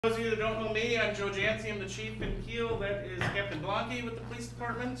For those of you that don't know me, I'm Joe Jancy. I'm the chief in Kiel. That is Captain Blanke with the police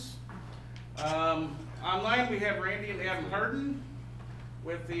departments. Online we have Randy and Adam Harden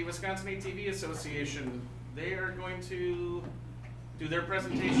with the Wisconsin ATV Association. They are going to do their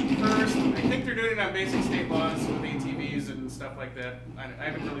presentation first. I think they're doing it on basic state laws with ATVs and stuff like that. I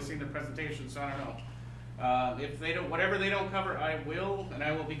haven't really seen the presentation, so I don't know. If they don't, whatever they don't cover, I will, and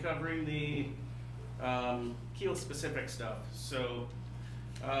I will be covering the Kiel specific stuff. So.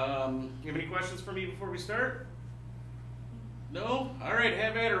 You have any questions for me before we start? No? All right,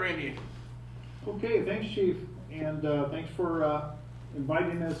 have at it, Randy. Okay, thanks, Chief, and thanks for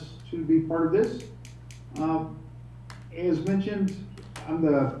inviting us to be part of this. As mentioned,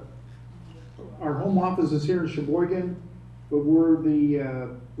 our home office is here in Sheboygan, but we're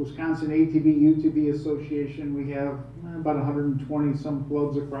the Wisconsin ATV-UTV Association. We have about 120 some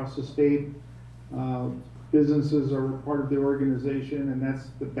clubs across the state. Businesses are part of the organization, and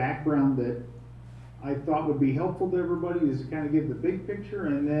that's the background that I thought would be helpful to everybody, is to kind of give the big picture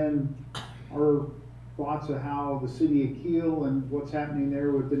and then our thoughts of how the city of Kiel and what's happening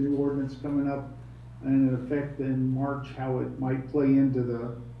there with the new ordinance coming up and in effect in March, how it might play into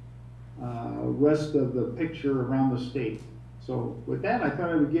the rest of the picture around the state. So with that, I thought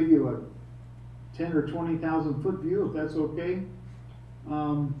I would give you a 10 or 20,000 foot view, if that's okay.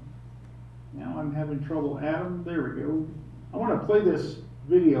 Now I'm having trouble. Adam, there we go. I want to play this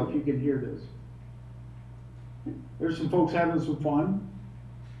video if you can hear this. There's some folks having some fun.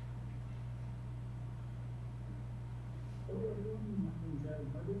 Hello everyone, my name is Adam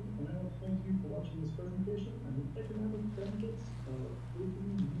Harden, and I want to thank you for watching this presentation on the economic benefits of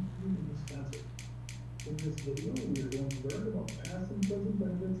ATV-UTV in Wisconsin. In this video, we are going to learn about past and present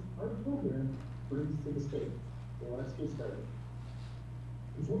benefits our program brings to the state. So let's get started.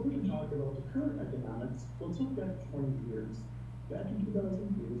 Before we can talk about the current economics, let's look back 20 years. Back in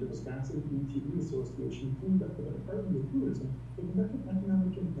 2003, the Wisconsin ATV Association teamed up with the Department of Tourism to conduct an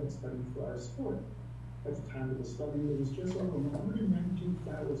economic impact study for our sport. At the time of the study, there was just over 192,000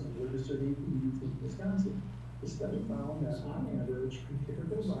 registered ATVs in Wisconsin. The study found that on average, a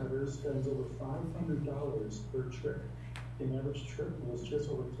typical rider spends over $500 per trip. An average trip was just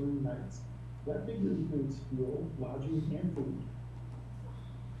over 3 nights. That figure includes fuel, lodging, and food.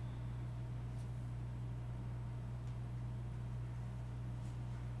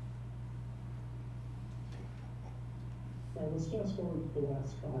 Now let's fast forward to the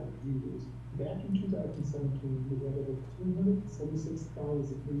last 5 years. Back in 2017, we had over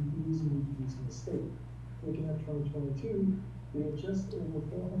 376,000 ATVs and UTVs in the state. Looking at 2022, we had just over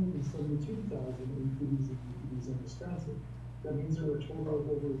 472,000 ATVs and UTVs in Wisconsin. That means there were a total of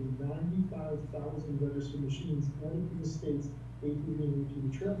over 95,000 registered machines added to the state's ATV and UTV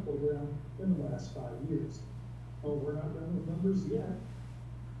trail program in the last 5 years. Oh, we're not done with numbers yet.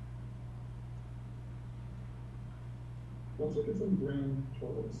 Let's look at some grand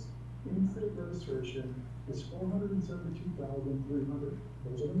totals. In-state registration is 472,300.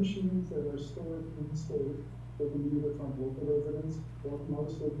 Those are the machines that are stored in the state that we either from local residents or from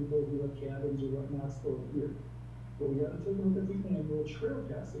out-of-state people who have cabins or whatnot stored here. But we got to take a look at the annual trail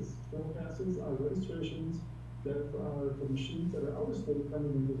passes. Trail passes are registrations that are for machines that are out-of-state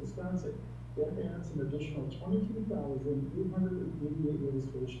coming into Wisconsin. That adds an additional 22,888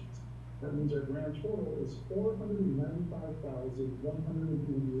 registrations. That means our grand total is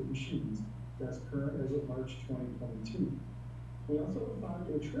 495,188 machines. That's current as of March 2022. We also have a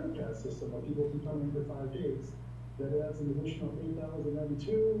 5-day trail pass system where people can come in for 5 days. That adds an additional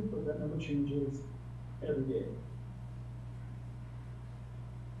 8,092, but that number changes every day.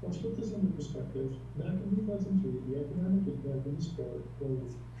 Let's put this into perspective. Back in 2003, the economic impact in the sport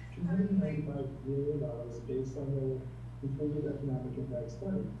was $295 million based on the completed economic impact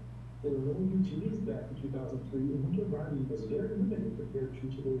study. There were no UTVs back in 2003, and winter riding was very limited compared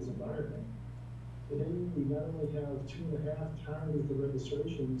to today's environment. Today, we not only have 2.5 times the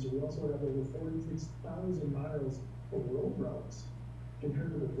registrations, we also have over 46,000 miles of road routes,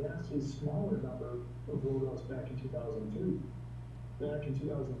 compared to the vastly smaller number of road routes back in 2003. Back in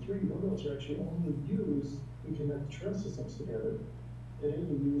 2003, road routes were actually only used to connect trail systems together. Today,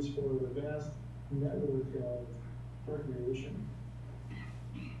 they're used for the vast network of recreation.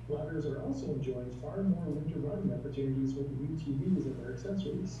 Riders are also enjoying far more winter riding opportunities with UTVs and their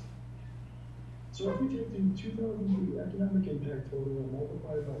accessories. So if we take the 2003 economic impact total and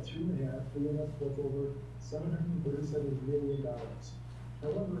multiply it by 2.5, we end up with over $737 million.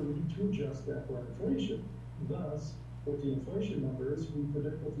 However, we need to adjust that for inflation. Thus, with the inflation numbers, we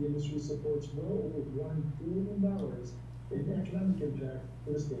predict that the industry supports well over $1 billion in economic impact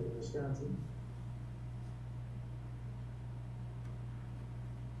for the state of Wisconsin.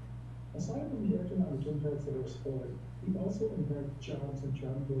 Aside from the economic impacts of our sport, we also impact jobs and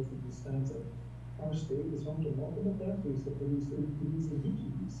job growth in Wisconsin. Our state is home to multiple factories that produce ATVs and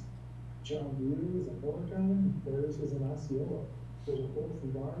UTVs. John Deere is in Oregon, and Bears is in Osceola. Those are both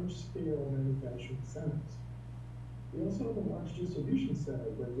large-scale manufacturing centers. We also have a large distribution center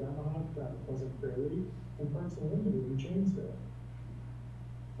where Yamaha got Pleasant Prairie and Parts Unlimited in Janesville.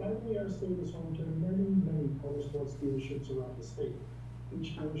 Finally, our state is home to many power sports dealerships around the state.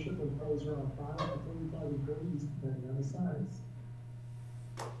 Each dealership employs around 5 to 35 employees, depending on the size.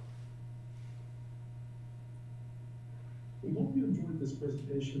 We hope you enjoyed this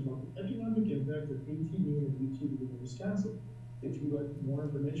presentation about the economic impact of ATV and UTV in Wisconsin. If you'd like more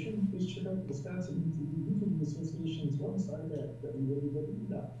information, please check out the Wisconsin ATV-UTV Association's website at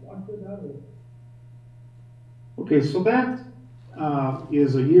www.walkway.org. Okay, so that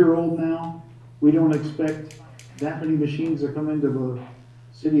is a year old now. We don't expect that many machines to come into the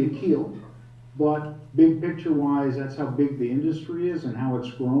City of Kiel, but big picture wise, that's how big the industry is and how it's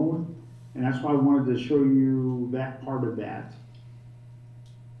grown. And that's why I wanted to show you that part of that.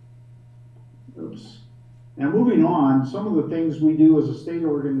 Oops. Now moving on, some of the things we do as a state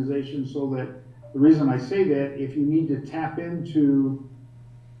organization, so that the reason I say that, if you need to tap into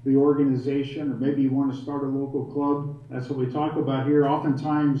the organization, or maybe you want to start a local club, that's what we talk about here.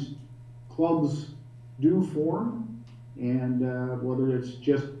 Oftentimes clubs do form, and whether it's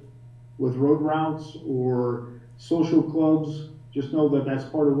just with road routes or social clubs, just know that that's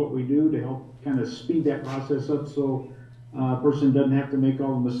part of what we do to help kind of speed that process up, so a person doesn't have to make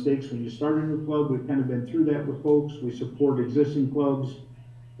all the mistakes when you start a new club. We've kind of been through that with folks. We support existing clubs,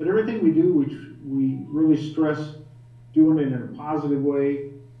 but everything we do, we really stress doing it in a positive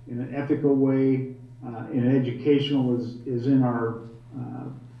way, in an ethical way, in an educational is in our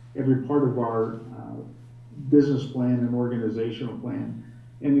every part of our business plan and organizational plan,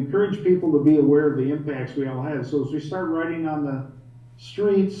 and encourage people to be aware of the impacts we all have. So as we start riding on the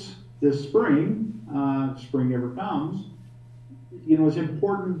streets this spring, spring ever comes, you know, it's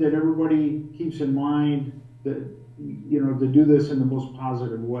important that everybody keeps in mind that, you know, to do this in the most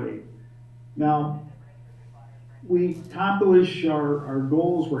positive way. Now, we accomplish our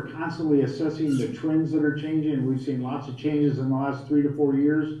goals. We're constantly assessing the trends that are changing. We've seen lots of changes in the last 3 to 4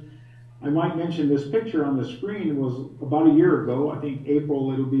 years. I might mention this picture on the screen was about a year ago. I think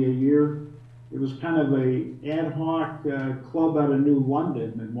April, it'll be a year. It was kind of a ad hoc club out of New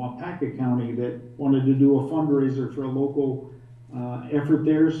London in Wapaka County that wanted to do a fundraiser for a local effort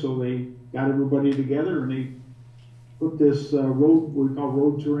there. So they got everybody together and they put this road, we call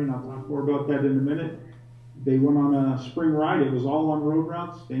road touring. I'll talk more about that in a minute. They went on a spring ride. It was all on road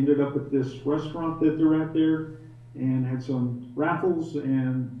routes. They ended up at this restaurant that they're at there and had some raffles,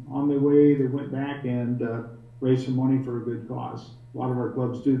 and on their way they went back and raised some money for a good cause. A lot of our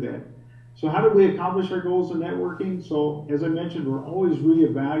clubs do that. So how do we accomplish our goals in networking? So as I mentioned, we're always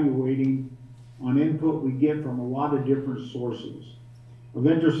reevaluating on input we get from a lot of different sources. Of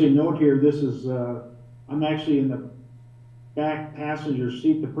interesting note here, this is, I'm actually in the back passenger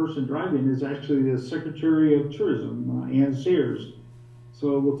seat. The person driving is actually the Secretary of Tourism, Ann Sears.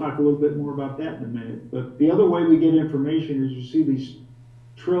 So we'll talk a little bit more about that in a minute. But the other way we get information is you see these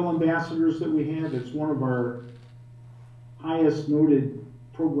trail ambassadors that we have. It's one of our highest noted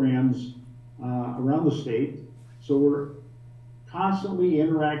programs around the state. So we're constantly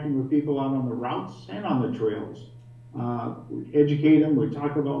interacting with people out on the routes and on the trails. We educate them, we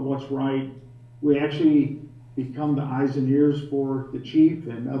talk about what's right. We actually become the eyes and ears for the chief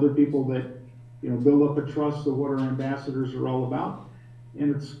and other people that, you know, build up a trust of what our ambassadors are all about.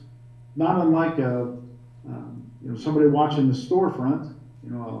 And it's not unlike a, you know, somebody watching the storefront, you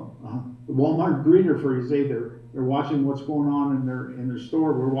know, the Walmart greeter, for example, they're watching what's going on in their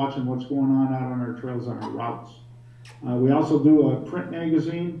store. We're watching what's going on out on our trails, on our routes. We also do a print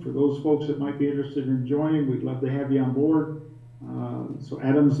magazine for those folks that might be interested in joining. We'd love to have you on board. So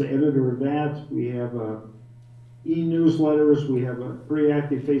Adam's the editor of that. We have e-newsletters. We have a pretty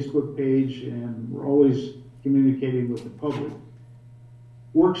active Facebook page, and we're always communicating with the public.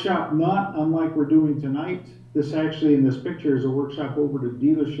 Workshop, not unlike we're doing tonight. This actually, in this picture, is a workshop over at a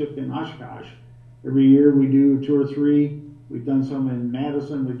dealership in Oshkosh. Every year we do 2 or 3. We've done some in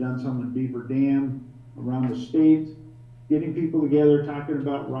Madison. We've done some in Beaver Dam, around the state. Getting people together, talking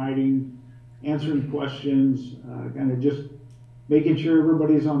about riding, answering questions, kind of just making sure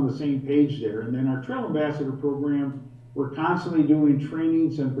everybody's on the same page there. And then our Trail Ambassador program, we're constantly doing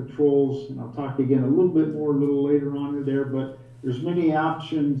trainings and patrols, and I'll talk again a little bit more a little later on there, but there's many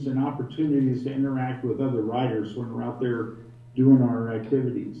options and opportunities to interact with other riders when we're out there doing our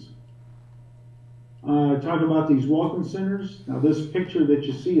activities. Talk about these welcome centers. Now this picture that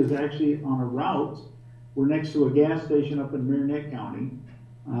you see is actually on a route. We're next to a gas station up in Marinette County.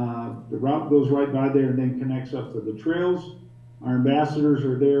 The route goes right by there and then connects up to the trails. Our ambassadors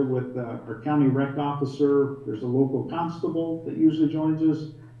are there with our county rec officer. There's a local constable that usually joins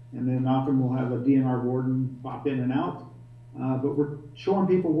us. And then often we'll have a DNR warden pop in and out. But we're showing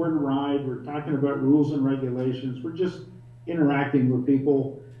people where to ride. We're talking about rules and regulations. We're just interacting with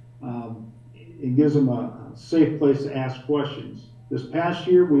people. It gives them a safe place to ask questions. This past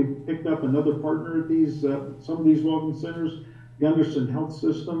year, we picked up another partner at these, some of these welcome centers, Gunderson Health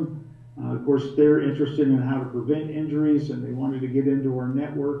System. Of course, they're interested in how to prevent injuries, and they wanted to get into our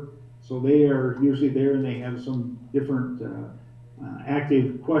network. So they are usually there, and they have some different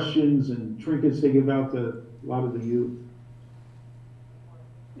active questions and trinkets they give out to a lot of the youth.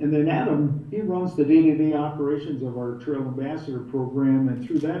 And then Adam, he runs the day-to-day operations of our Trail Ambassador program, and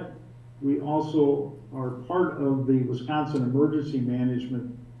through that, we also are part of the Wisconsin Emergency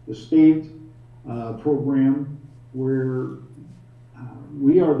Management, the state program, where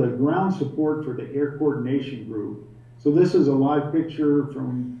we are the ground support for the Air Coordination Group. So this is a live picture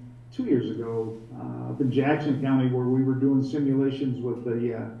from 2 years ago up in Jackson County, where we were doing simulations with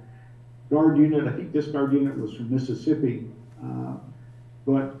the guard unit. I think this guard unit was from Mississippi.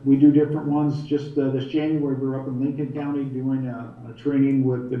 But we do different ones. Just this January, we were up in Lincoln County doing a training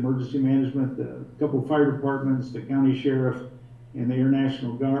with emergency management, a couple of fire departments, the county sheriff, and the Air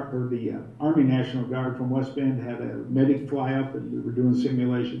National Guard, or the Army National Guard from West Bend had a medic fly up, and we were doing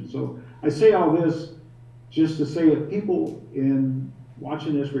simulations. So I say all this just to say that people in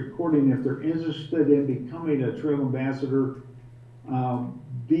watching this recording, if they're interested in becoming a trail ambassador,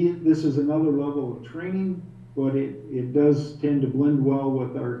 this is another level of training. But it does tend to blend well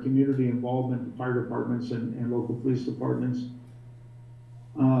with our community involvement in fire departments and local police departments.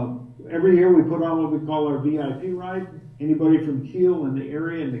 Every year we put on what we call our VIP ride. Anybody from Kiel in the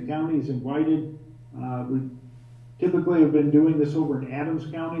area and the county is invited. We typically have been doing this over in Adams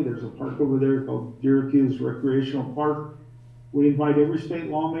County. There's a park over there called Syracuse Recreational Park. We invite every state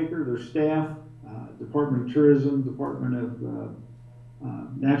lawmaker, their staff, Department of Tourism, Department of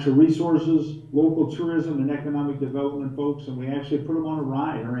Natural Resources, local tourism and economic development folks, and we actually put them on a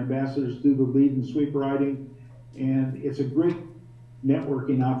ride. Our ambassadors do the lead and sweep riding, and it's a great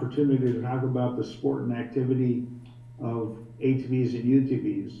networking opportunity to talk about the sport and activity of ATVs and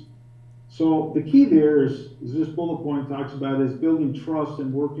UTVs. So the key there is this bullet point talks about is building trust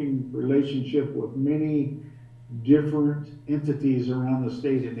and working relationship with many different entities around the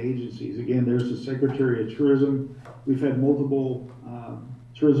state and agencies. Again, there's the Secretary of Tourism. We've had multiple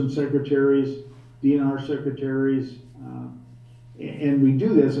tourism secretaries, DNR secretaries, and we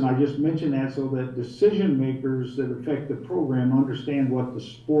do this, and I just mentioned that so that decision makers that affect the program understand what the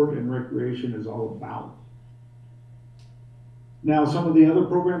sport and recreation is all about. Now, some of the other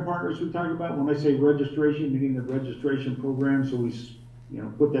program partners we talk about, when I say registration, meaning the registration program, so we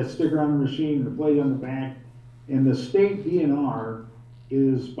put that sticker on the machine, the plate on the back, and the state DNR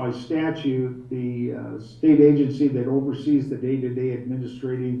is by statute the state agency that oversees the day-to-day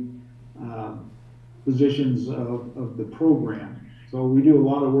administrative positions of the program. So we do a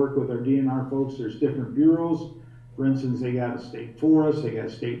lot of work with our DNR folks. There's different bureaus. For instance, they got a state forest, they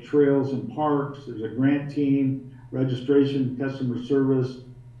got state trails and parks, there's a grant team, registration, customer service,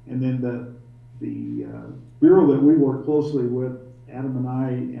 and then the bureau that we work closely with, Adam and I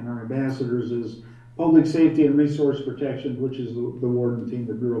and our ambassadors, is Public Safety and Resource Protection, which is the warden team,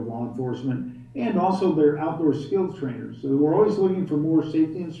 the Bureau of Law Enforcement, and also their outdoor skills trainers. So we're always looking for more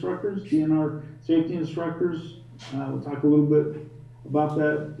safety instructors, DNR safety instructors. We'll talk a little bit about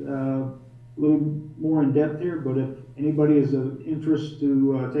that a little more in depth here, but if anybody has an interest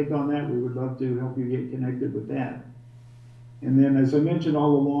to take on that, we would love to help you get connected with that. And then, as I mentioned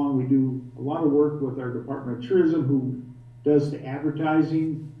all along, we do a lot of work with our Department of Tourism, who does the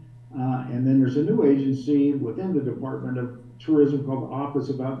advertising. And then there's a new agency within the Department of Tourism called the Office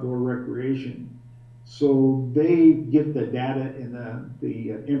of Outdoor Recreation. So they get the data and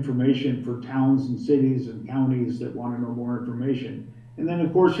the information for towns and cities and counties that want to know more information. And then,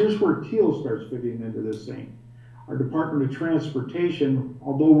 of course, here's where Kiel starts fitting into this thing. Our Department of Transportation,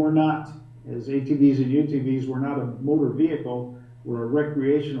 although we're not, as ATVs and UTVs, we're not a motor vehicle, we're a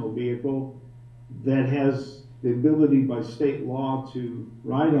recreational vehicle that has the ability by state law to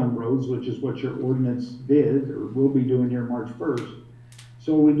ride on roads, which is what your ordinance did or will be doing here March 1st.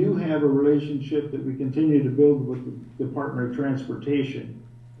 So we do have a relationship that we continue to build with the Department of Transportation.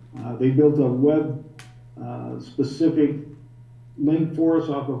 They built a web specific link for us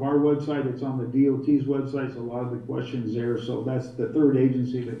off of our website. It's on the DOT's website, so a lot of the questions there. So that's the third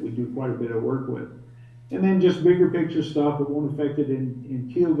agency that we do quite a bit of work with. And then just bigger picture stuff, it won't affect it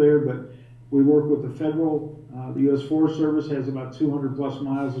in Kiel there, but we work with the federal, the U.S. Forest Service has about 200 plus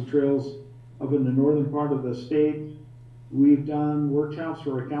miles of trails up in the northern part of the state. We've done workshops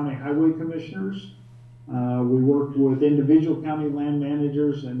for our county highway commissioners. We worked with individual county land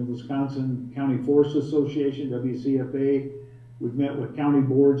managers and the Wisconsin County Forest Association, WCFA. We've met with county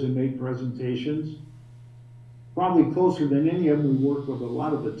boards and made presentations. Probably closer than any of them, we work with a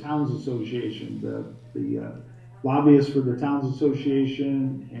lot of the towns association, the lobbyists for the towns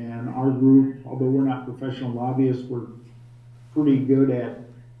association and our group. Although we're not professional lobbyists, we're pretty good at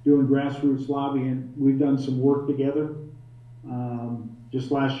doing grassroots lobbying. We've done some work together. Just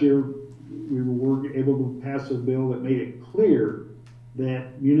last year, we were able to pass a bill that made it clear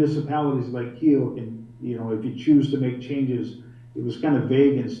that municipalities like Kiel can, you know, if you choose to make changes, it was kind of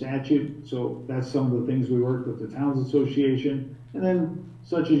vague in statute, so that's some of the things we worked with the Towns Association, and then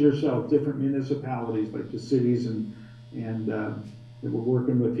such as yourself, different municipalities like the cities and that we're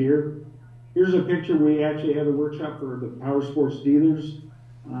working with here. Here's a picture. We actually had a workshop for the power sports dealers.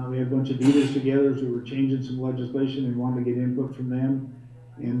 We had a bunch of dealers together as we were changing some legislation and wanted to get input from them.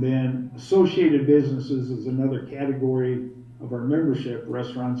 And then associated businesses is another category of our membership: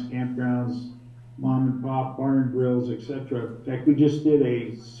 restaurants, campgrounds, mom and pop, bar and grills, etc. In fact, we just did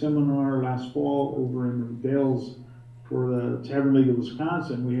a seminar last fall over in the Dells for the Tavern League of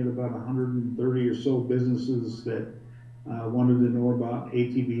Wisconsin. We had about 130 or so businesses that wanted to know about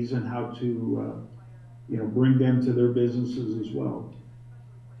ATVs and how to you know, bring them to their businesses as well.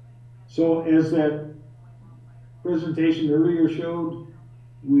 So as that presentation earlier showed,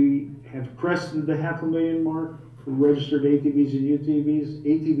 we have crested the 500,000 mark for registered ATVs and UTVs.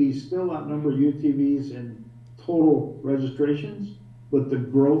 ATVs still outnumber UTVs in total registrations, but the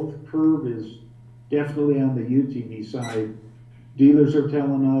growth curve is definitely on the UTV side. Dealers are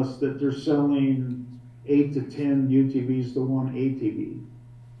telling us that they're selling 8 to 10 UTVs to 1 ATV.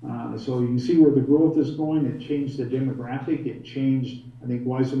 So you can see where the growth is going. It changed the demographic. It changed, I think,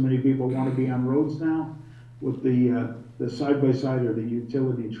 why so many people want to be on roads now with the side-by-side or the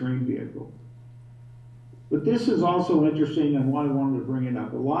utility terrain vehicle. But this is also interesting and why I wanted to bring it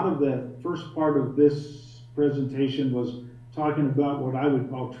up. A lot of the first part of this presentation was talking about what I would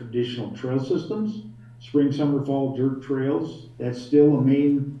call traditional trail systems, spring, summer, fall dirt trails. That's still a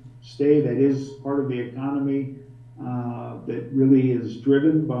mainstay. That is part of the economy that really is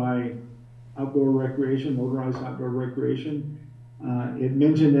driven by outdoor recreation, motorized outdoor recreation. It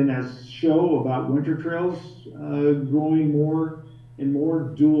mentioned in a show about winter trails growing more and more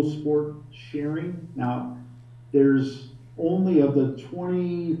dual sport sharing. Now, there's only of the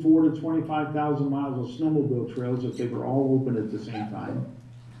 24 to 25,000 miles of snowmobile trails, if they were all open at the same time,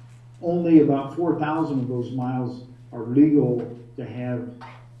 only about 4,000 of those miles are legal to have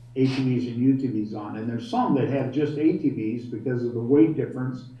ATVs and UTVs on. And there's some that have just ATVs because of the weight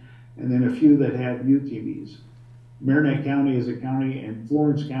difference, and then a few that have UTVs. Marinette County is a county, and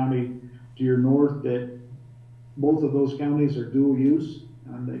Florence County to your north, that both of those counties are dual use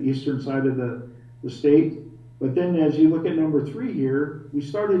on the eastern side of the state. But then as you look at number 3 here, we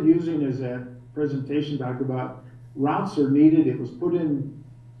started using, as that presentation talked about, routes are needed. It was put in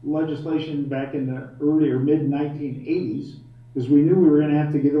legislation back in the early or mid 1980s because we knew we were going to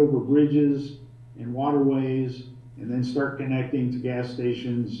have to get over bridges and waterways and then start connecting to gas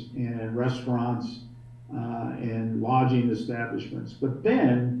stations and restaurants and lodging establishments. But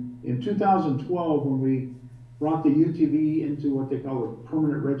then in 2012, when we brought the UTV into what they call a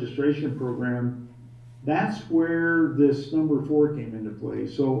permanent registration program, that's where this number 4 came into play.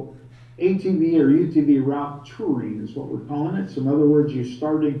 So ATV or UTV route touring is what we're calling it. So in other words, you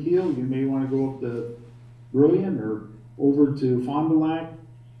start in Kiel, you may want to go up to Brilliant or over to Fond du Lac,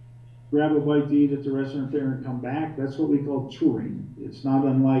 grab a bite to eat at the restaurant there and come back. That's what we call touring. It's not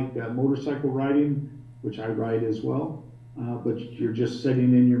unlike motorcycle riding, which I ride as well, but you're just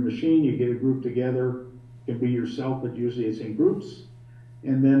sitting in your machine, you get a group together, it can be yourself, but usually it's in groups.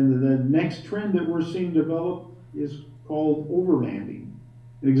 And then the next trend that we're seeing develop is called overlanding.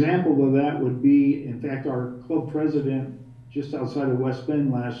 An example of that would be, in fact, our club president just outside of West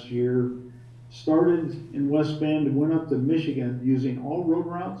Bend last year started in West Bend and went up to Michigan using all road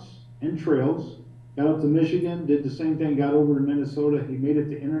routes and trails, got up to Michigan, did the same thing, got over to Minnesota. He made it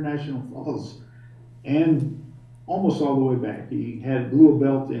to International Falls and almost all the way back. He had blew a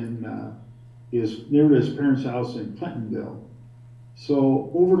belt in near his parents' house in Clintonville.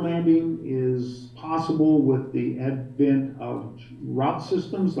 So overlanding is possible with the advent of route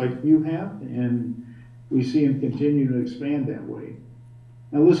systems like you have, and we see them continue to expand that way.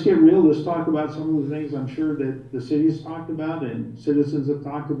 Now let's get real. Let's talk about some of the things I'm sure that the city's talked about and citizens have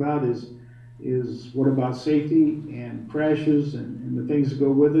talked about is is what about safety and crashes and the things that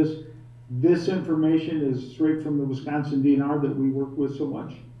go with this. This information is straight from the Wisconsin DNR that we work with so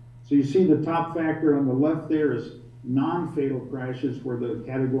much. So you see the top factor on the left there is non-fatal crashes, where the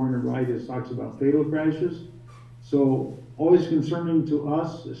category on the right is talks about fatal crashes. So always concerning to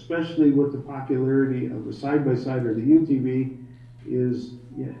us, especially with the popularity of the side-by-side or the UTV, is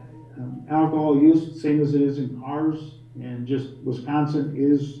alcohol use, same as it is in cars. And just Wisconsin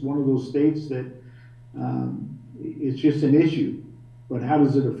is one of those states that it's just an issue. But how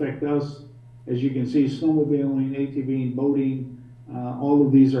does it affect us? As you can see, snowmobiling, ATVing, boating, all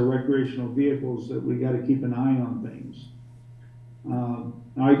of these are recreational vehicles that we got to keep an eye on things.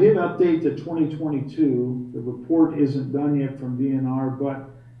 Now I did update the 2022. The report isn't done yet from DNR, but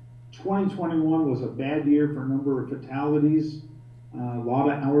 2021 was a bad year for a number of fatalities. A lot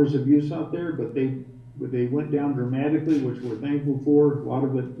of hours of use out there, but they went down dramatically, which we're thankful for. A lot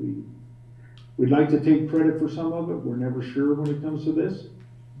of it, we'd like to take credit for some of it. We're never sure when it comes to this.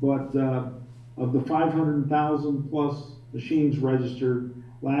 But of the 500,000 plus machines registered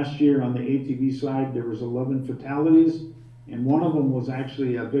last year on the ATV side, there was 11 fatalities. And one of them was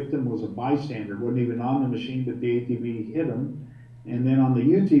actually a victim, was a bystander, wasn't even on the machine, but the ATV hit him. And then on the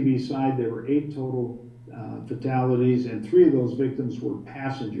UTV side, there were 8 total fatalities, and 3 of those victims were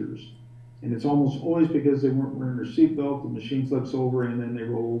passengers. And it's almost always because they weren't wearing their seatbelt, the machine flips over and then they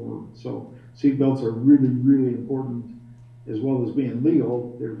roll over. So seatbelts are really, really important, as well as being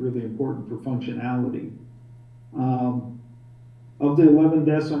legal. They're really important for functionality. Of the 11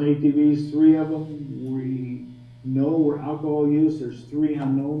 deaths on ATVs, 3 of them we know were alcohol use. There's 3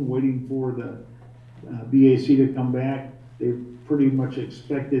 unknown, waiting for the BAC to come back. They pretty much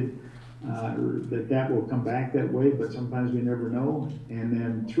expected that will come back that way, but sometimes we never know. And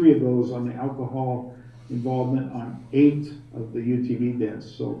then 3 of those on the alcohol involvement on 8 of the UTV deaths.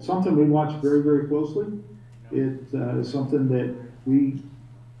 So something we watch very, very closely. It is something that we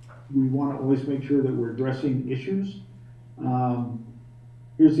want to always make sure that we're addressing issues.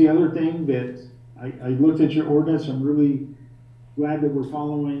 Here's the other thing that I looked at your ordinance. I'm really glad that we're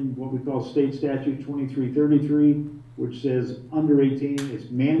following what we call state statute 2333, which says under 18, it's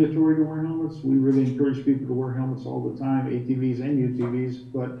mandatory to wear helmets. We really encourage people to wear helmets all the time, ATVs and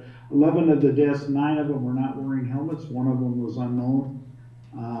UTVs, but 11 of the deaths, 9 of them were not wearing helmets. 1 of them was unknown.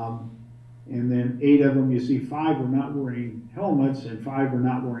 And then 8 of them, you see 5 were not wearing helmets and 5 were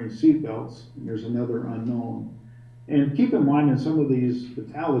not wearing seatbelts. And there's another unknown. And keep in mind, in some of these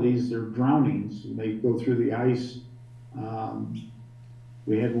fatalities, they're drownings. They go through the ice.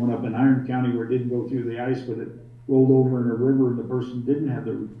 We had one up in Iron County where it didn't go through the ice, but it rolled over in a river and the person didn't have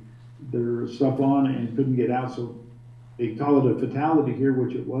their stuff on and couldn't get out. So they call it a fatality here,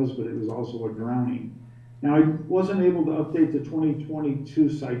 which it was, but it was also a drowning. Now, I wasn't able to update the 2022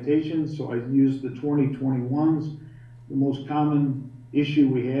 citations, so I used the 2021s. The most common issue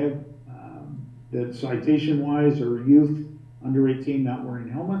we have that citation-wise are youth under 18 not wearing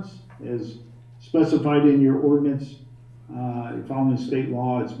helmets. As specified in your ordinance, following state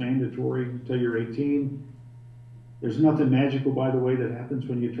law, it's mandatory until you're 18. There's nothing magical, by the way, that happens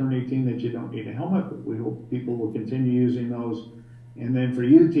when you turn 18 that you don't need a helmet, but we hope people will continue using those. And then for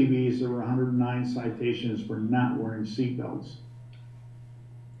UTVs, there were 109 citations for not wearing seatbelts.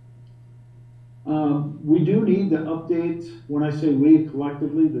 We do need to update, when I say we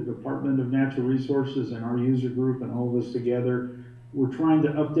collectively, the Department of Natural Resources and our user group and all of us together, we're trying to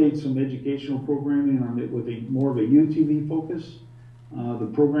update some educational programming on it with more of a UTV focus. The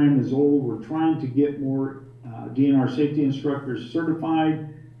program is old. We're trying to get more DNR safety instructors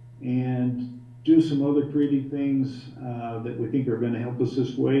certified and do some other creative things that we think are going to help us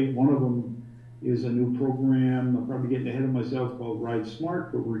this way. One of them is a new program, I'm probably getting ahead of myself, called Ride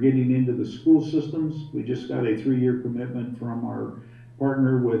Smart, but we're getting into the school systems. We just got a 3-year commitment from our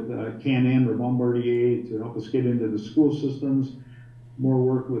partner with Can-Am or Bombardier to help us get into the school systems. More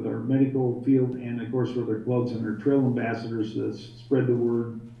work with our medical field and of course with our clubs and our trail ambassadors to spread the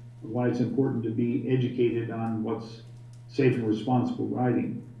word of why it's important to be educated on what's safe and responsible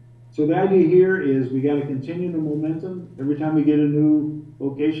riding. So the idea here is we got to continue the momentum. Every time we get a new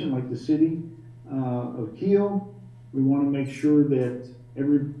location like the City of Kiel, we want to make sure that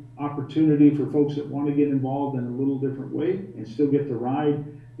every opportunity for folks that want to get involved in a little different way and still get to ride.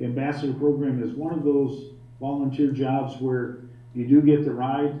 The ambassador program is one of those volunteer jobs where you do get to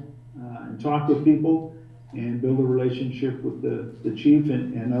ride and talk with people and build a relationship with the chief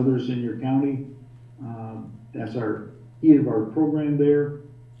and others in your county. That's our key of our program there.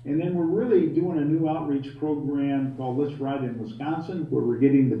 And then we're really doing a new outreach program called Let's Ride in Wisconsin, where we're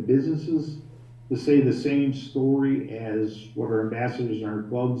getting the businesses to say the same story as what our ambassadors and our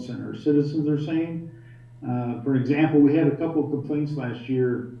clubs and our citizens are saying. For example, we had a couple of complaints last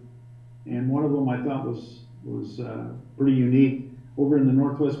year, and one of them I thought was pretty unique. Over in the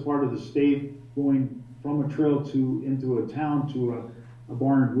northwest part of the state, going from a trail into a town to a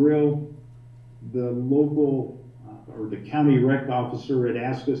bar and grill, the local or the county rec officer had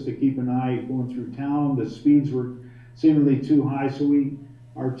asked us to keep an eye going through town. The speeds were seemingly too high, so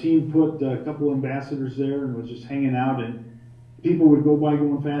our team put a couple ambassadors there and was just hanging out, and people would go by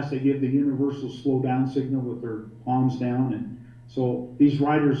going fast. They give the universal slow down signal with their palms down, and so these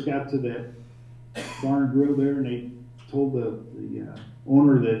riders got to that bar and grill there, and they told the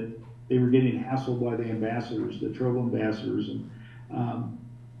owner that they were getting hassled by the ambassadors, the trail ambassadors, and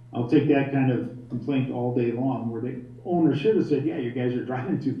I'll take that kind of complaint all day long, where the owner should have said, yeah, you guys are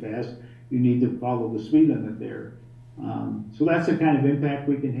driving too fast, you need to follow the speed limit there. So that's the kind of impact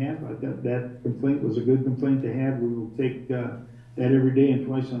we can have. I thought that complaint was a good complaint to have. We will take that every day and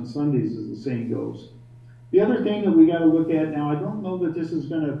twice on Sundays, as the saying goes. The other thing that we got to look at now, I don't know that this is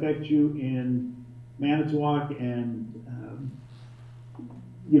going to affect you in Manitowoc and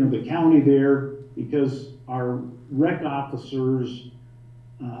the county there, because our rec officers,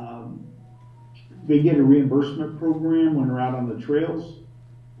 they get a reimbursement program when they're out on the trails,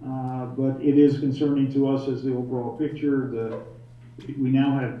 but it is concerning to us as the overall picture. We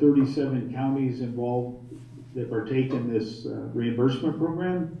now have 37 counties involved that partake in this reimbursement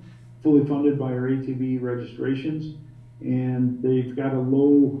program, fully funded by our ATV registrations, and they've got a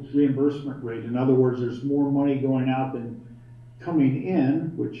low reimbursement rate. In other words, there's more money going out than coming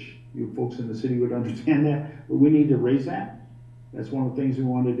in, which you folks in the city would understand that, but we need to raise that. That's one of the things we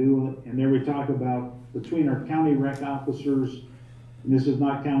want to do. And there we talk about between our county rec officers, and this is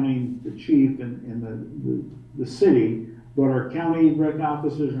not counting the chief and the city, but our county rec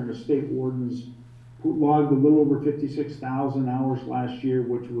officers and our state wardens logged a little over 56,000 hours last year,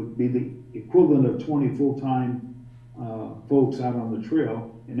 which would be the equivalent of 20 full-time folks out on the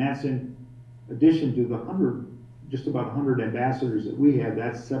trail. And that's in addition to the just about 100 ambassadors that we have.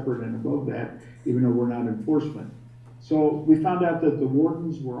 That's separate and above that, even though we're not enforcement. So we found out that the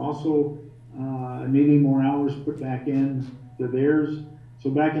wardens were also needing more hours put back in to theirs. So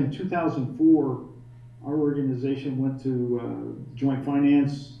back in 2004, our organization went to Joint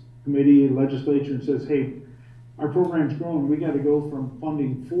Finance Committee, legislature, and says, hey, our program's growing. We got to go from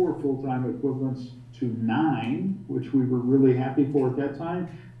funding 4 full-time equivalents to 9, which we were really happy for at that time,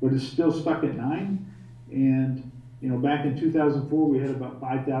 but it's still stuck at 9. And back in 2004, we had about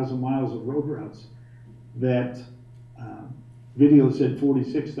 5,000 miles of road routes. That video said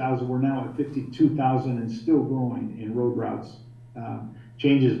 46,000. We're now at 52,000 and still growing in road routes.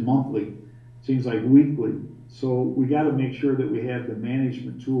 Changes monthly, seems like weekly. So we got to make sure that we have the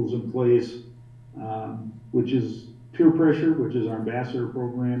management tools in place, which is peer pressure, which is our ambassador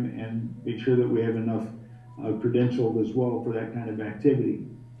program, and make sure that we have enough credentialed as well for that kind of activity.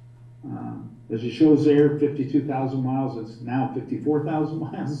 As it shows there, 52,000 miles, it's now 54,000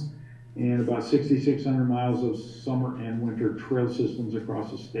 miles, and about 6,600 miles of summer and winter trail systems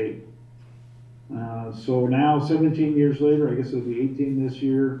across the state. So now, 17 years later, I guess it'll be 18 this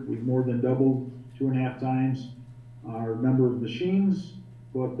year, we've more than doubled, 2.5 times our number of machines,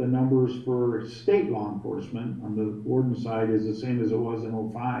 but the numbers for state law enforcement on the warden side is the same as it was in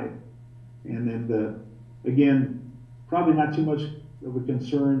 2005. And then again, probably not too much of a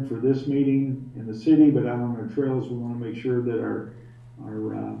concern for this meeting in the city, but out on our trails, we want to make sure that our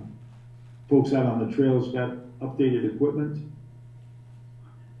folks out on the trails got updated equipment.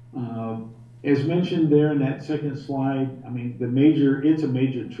 As mentioned there in that second slide, I mean, it's a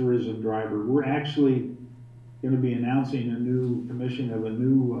major tourism driver. We're actually going to be announcing a new commission of a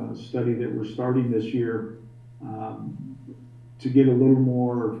new study that we're starting this year to get a little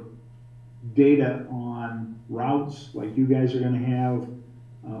more data on routes like you guys are going to have,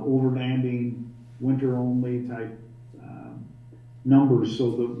 overlanding, winter only type numbers,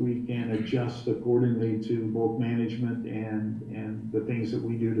 so that we can adjust accordingly to both management and the things that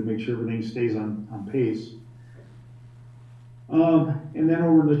we do to make sure everything stays on pace. And then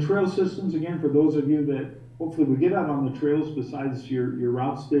over the trail systems, again, for those of you that hopefully we get out on the trails besides your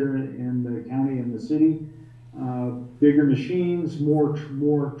routes there in the county and the city, bigger machines, more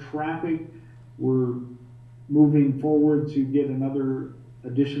traffic. We're moving forward to get another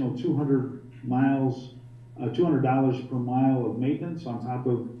additional $200 per mile of maintenance on top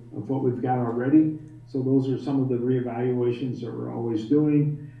of what we've got already. So those are some of the reevaluations that we're always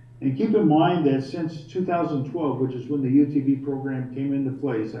doing. And keep in mind that since 2012, which is when the UTV program came into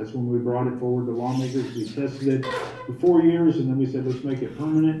place, that's when we brought it forward to lawmakers. We tested it for 4 years, and then we said, let's make it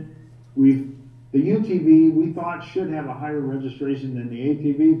permanent. We've The UTV, we thought should have a higher registration than the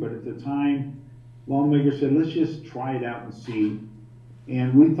ATV, but at the time, lawmakers said, let's just try it out and see.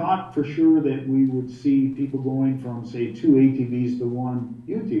 And we thought for sure that we would see people going from, say, 2 ATVs to 1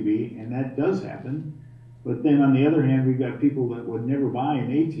 UTV, and that does happen. But then on the other hand, we've got people that would never buy an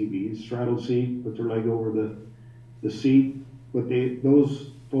ATV, straddle seat, put their leg over the seat, but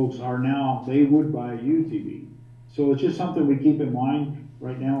those folks are now, they would buy a UTV. So it's just something we keep in mind.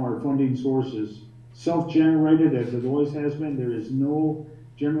 Right now, our funding source is self-generated, as it always has been. There is no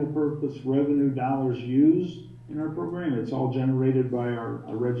general purpose revenue dollars used in our program. It's all generated by our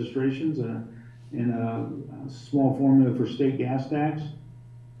registrations and a small formula for state gas tax.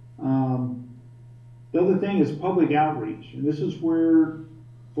 The other thing is public outreach, and this is where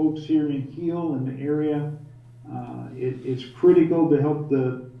folks here in Kiel and the area, it's critical to help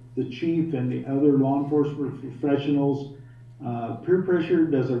the chief and the other law enforcement professionals. Peer pressure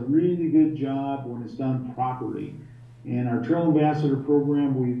does a really good job when it's done properly. And our Trail Ambassador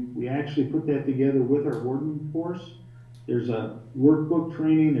program, we actually put that together with our warden force. There's a workbook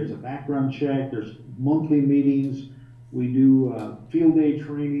training, there's a background check, there's monthly meetings. We do field day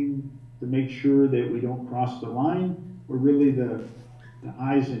training to make sure that we don't cross the line. We're really the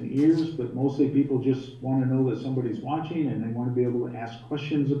eyes and ears, but mostly people just want to know that somebody's watching and they want to be able to ask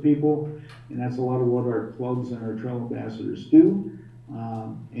questions of people. And that's a lot of what our clubs and our Trail Ambassadors do.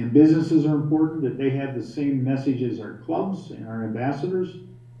 And businesses are important that they have the same message as our clubs and our ambassadors.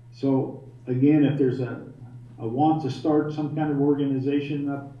 So again, if there's a want to start some kind of organization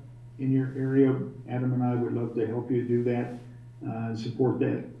up in your area, Adam and I would love to help you do that and support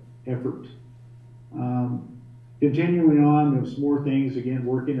that effort. Continuing on, there's more things, again,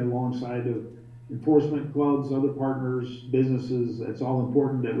 working alongside of enforcement clubs, other partners, businesses. That's all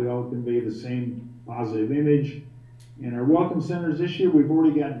important that we all convey the same positive image. And our welcome centers this year, we've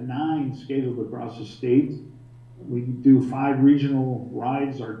already got 9 scheduled across the state. We do 5 regional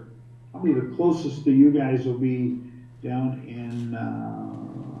rides. Probably the closest to you guys will be down in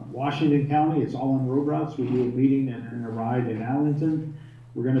Washington County. It's all on road routes. We do a meeting and a ride in Allenton.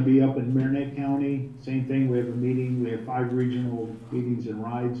 We're going to be up in Marinette County. Same thing, we have a meeting. We have 5 regional meetings and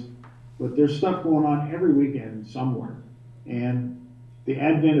rides. But there's stuff going on every weekend somewhere. And the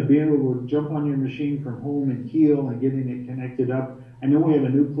advent of being able to jump on your machine from home in Kiel and getting it connected up. I know we have a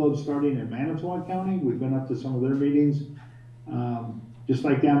new club starting in Manitowoc County. We've been up to some of their meetings. Just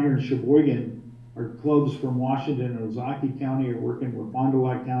like down here in Sheboygan, our clubs from Washington and Ozaukee County are working with Fond du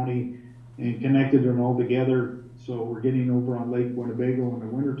Lac County and connected them all together. So we're getting over on Lake Winnebago in the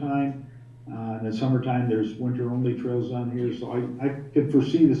wintertime. In the summertime, there's winter-only trails down here. So I could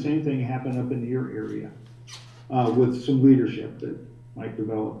foresee the same thing happen up in your area with some leadership that might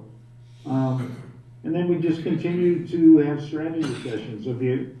develop. And then we just continue to have strategy sessions. So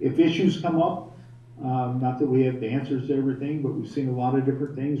if issues come up, not that we have the answers to everything, but we've seen a lot of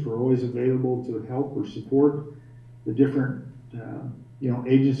different things. We're always available to help or support the different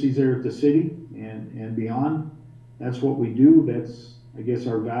agencies there at the city and beyond. That's what we do. That's, I guess,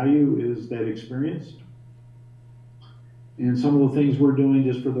 our value is that experience. And some of the things we're doing,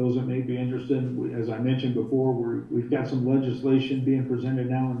 just for those that may be interested, as I mentioned before, we've got some legislation being presented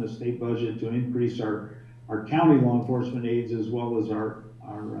now in the state budget to increase our county law enforcement aides as well as our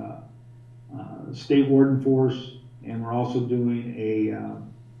state warden force, and we're also doing a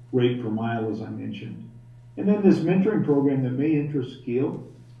rate per mile, as I mentioned. And then this mentoring program that may interest Kiel.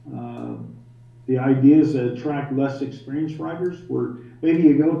 The idea is to attract less experienced riders, where maybe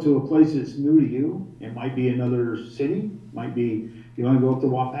you go to a place that's new to you. It might be another city, might be, you want to go up to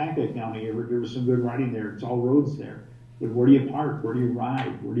Wapaka County, there's some good riding there, it's all roads there. But where do you park, where do you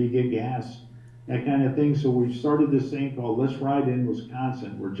ride, where do you get gas, that kind of thing. So we've started this thing called Let's Ride in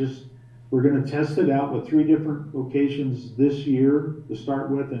Wisconsin. We're going to test it out with 3 different locations this year to start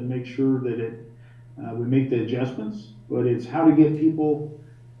with and make sure that we make the adjustments. But it's how to get people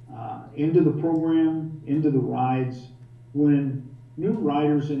into the program, into the rides. When new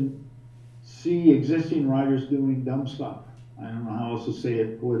riders see existing riders doing dumb stuff, I don't know how else to say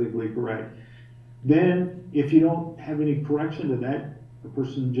it politically correct, then if you don't have any correction to that, the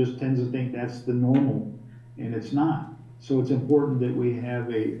person just tends to think that's the normal, and it's not. So it's important that we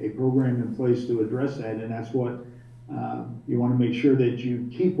have a program in place to address that, and that's what you want to make sure that you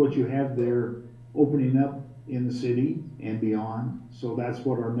keep what you have there opening up in the city and beyond. So that's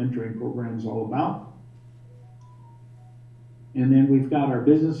what our mentoring program is all about. And then we've got our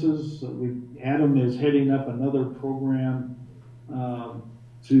businesses. Adam is heading up another program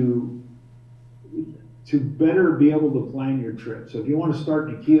to better be able to plan your trip. So if you want to start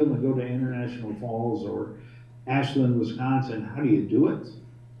in Kiel and go to International Falls or Ashland, Wisconsin, how do you do it?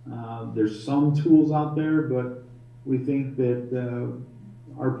 There's some tools out there, but we think that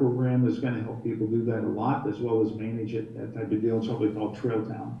our program is going to help people do that a lot, as well as manage it, that type of deal. It's what we call Trail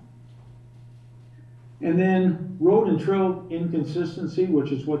Town. And then road and trail inconsistency,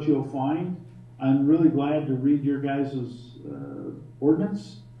 which is what you'll find. I'm really glad to read your guys'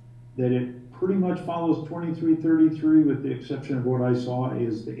 ordinance, that it pretty much follows 2333, with the exception of what I saw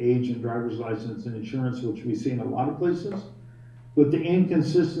is the age and driver's license and insurance, which we see in a lot of places. But the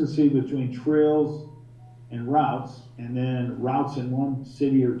inconsistency between trails and routes, and then routes in one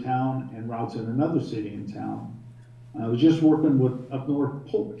city or town and routes in another city and town. I was just working with up north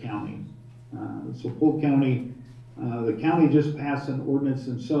Polk County. So Polk County, the county just passed an ordinance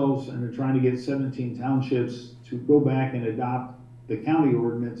themselves, and they're trying to get 17 townships to go back and adopt the county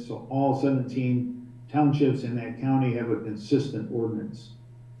ordinance, so all 17 townships in that county have a consistent ordinance.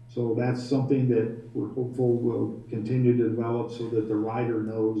 So that's something that we're hopeful will continue to develop, so that the rider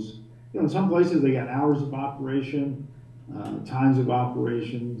knows. You know, in some places they got hours of operation, times of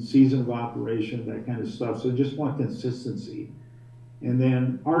operation, season of operation, that kind of stuff. So just want consistency. And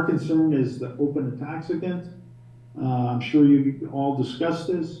then our concern is the open intoxicant. I'm sure you all discussed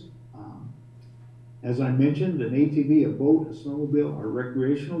this. As I mentioned, an ATV, a boat, a snowmobile are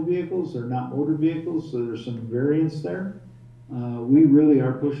recreational vehicles. They're not motor vehicles, so there's some variance there. We really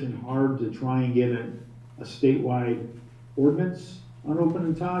are pushing hard to try and get a statewide ordinance on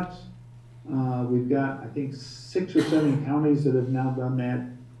open intox. We've got, I think, 6 or 7 counties that have now done that.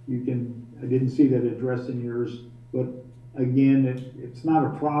 I didn't see that addressed in yours, but again, it's not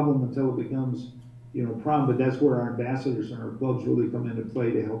a problem until it becomes, you know, a problem, but that's where our ambassadors and our clubs really come into play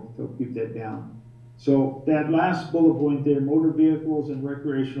to help keep that down. So that last bullet point there, motor vehicles and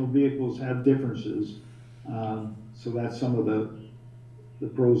recreational vehicles have differences. So that's some of the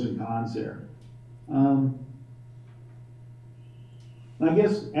pros and cons there. I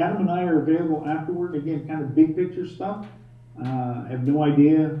guess Adam and I are available afterward. Again, kind of big picture stuff. I have no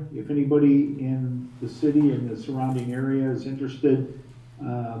idea if anybody in the city and the surrounding area is interested,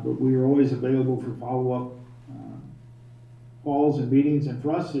 but we are always available for follow-up calls and meetings. And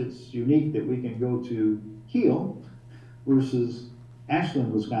for us, it's unique that we can go to Kiel versus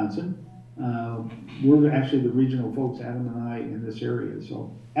Ashland, Wisconsin. We're actually the regional folks, Adam and I, in this area.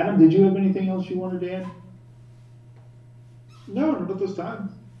 So, Adam, did you have anything else you wanted to add? No, not at this time.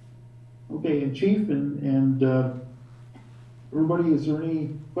 Okay, and Chief and everybody, is there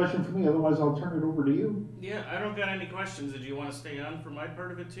any question for me? Otherwise, I'll turn it over to you. Yeah, I don't got any questions. Did you want to stay on for my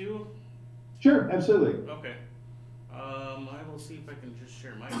part of it too? Sure, absolutely. Okay. I will see if I can just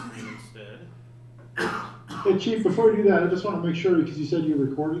share my screen instead. Hey, Chief, before we do that, I just want to make sure, because you said you're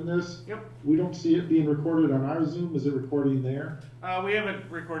recording this. Yep. We don't see it being recorded on our Zoom. Is it recording there? We have it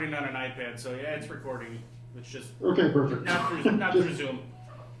recording on an iPad, so yeah, it's recording. It's just okay, perfect. Not through Zoom.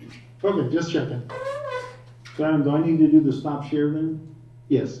 Okay, just checking. So, Adam, do I need to do the stop share then?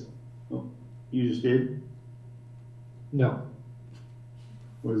 Yes. Oh, you just did? No.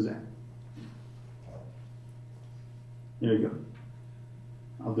 What is that? There you go.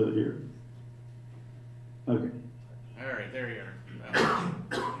 I'll do it here. Okay. All right, there you are. I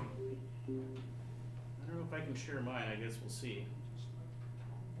don't know if I can share mine. I guess we'll see.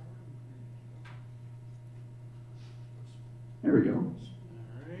 There we go. All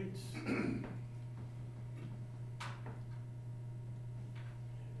right.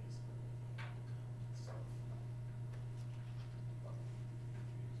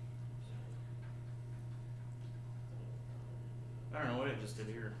 I don't know what I just did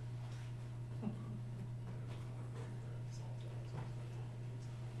here.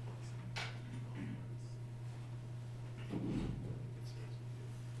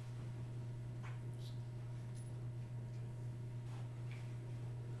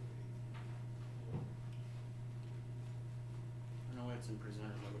 It's in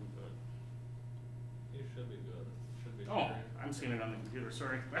presenter mode, but You should be good. Should be. oh, I'm seeing it on the computer.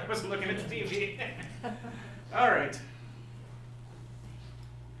 Sorry, I wasn't looking at the TV. All right.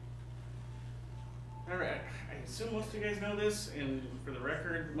 All right. I assume most of you guys know this, and for the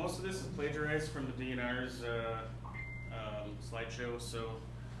record, most of this is plagiarized from the DNR's slideshow. So,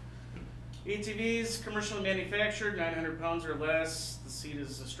 ATVs, commercially manufactured, 900 pounds or less. The seat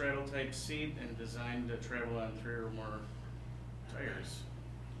is a straddle type seat and designed to travel on 3 or more tires.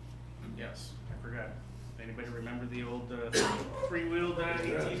 Yes, I forgot. Anybody remember the old three-wheeled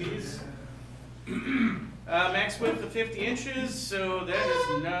ATVs? Max width of 50 inches, so that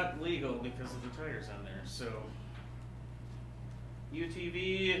is not legal because of the tires on there. So,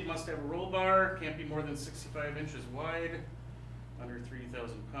 UTV must have a roll bar, can't be more than 65 inches wide, under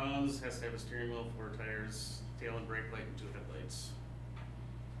 3,000 pounds, has to have a steering wheel, 4 tires, tail and brake light, and 2 headlights.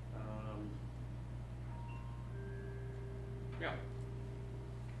 Yeah.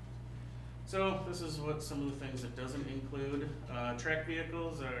 So this is what some of the things it doesn't include. Track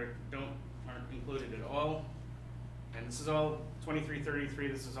vehicles aren't included at all. And this is all 2333,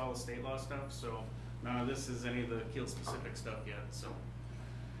 this is all the state law stuff, so none of this is any of the Kiel specific stuff yet, so.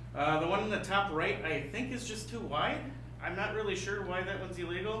 The one in the top right, I think is just too wide. I'm not really sure why that one's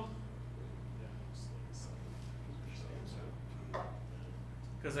illegal.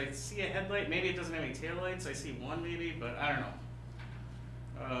 Because I see a headlight, maybe it doesn't have any taillights, I see one maybe, but I don't know.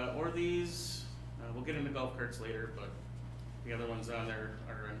 Or these, we'll get into golf carts later, but the other ones on there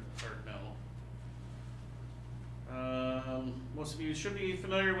are no. Most of you should be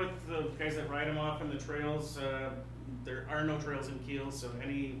familiar with the guys that ride them off in the trails. There are no trails in Kiel, so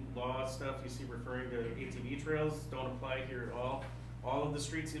any law stuff you see referring to ATV trails don't apply here at all. All of the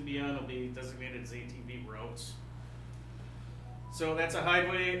streets you'll be on will be designated as ATV routes. So that's a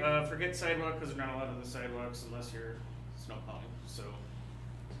highway. Forget sidewalk because there's not a lot of the sidewalks unless you're snow plowing. So.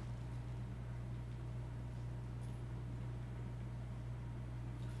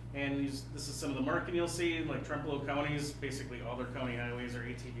 And this is some of the marking you'll see, like Trempealeau counties, basically all their county highways are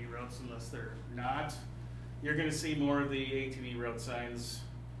ATV routes unless they're not. You're gonna see more of the ATV route signs.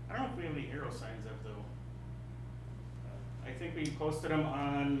 I don't know if we have any arrow signs up though. I think we posted them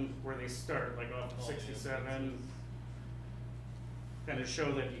on where they start, like off of 67. Kind of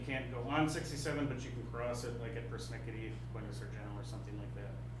show that you can't go on 67, but you can cross it like at Persnickety, Buena Sargento or something like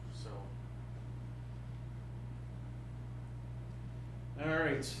that, so. All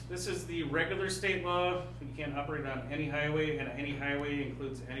right, this is the regular state law. You can't operate on any highway, and any highway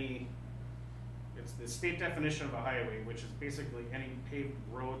includes it's the state definition of a highway, which is basically any paved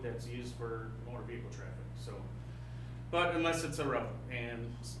road that's used for motor vehicle traffic. So, but unless it's a road,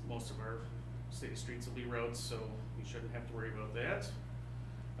 and most of our city streets will be roads, so you shouldn't have to worry about that.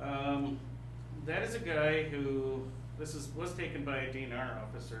 That is a guy who, was taken by a DNR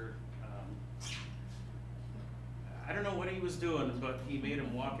officer. I don't know what he was doing, but he made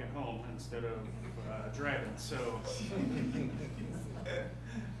him walk it home instead of driving, so.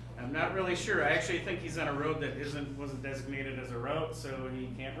 I'm not really sure. I actually think he's on a road that wasn't designated as a route, so he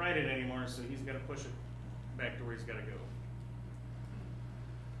can't ride it anymore, so he's gotta push it back to where he's gotta go.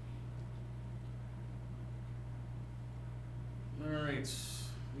 All right,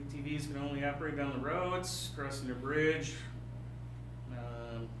 ATVs can only operate down the roads, crossing a bridge,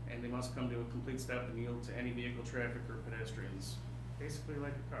 and they must come to a complete stop and yield to any vehicle traffic or pedestrians, basically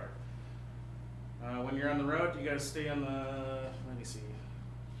like a car. When you're on the road, you gotta stay on let me see,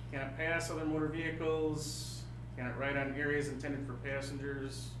 can't pass other motor vehicles, can't ride on areas intended for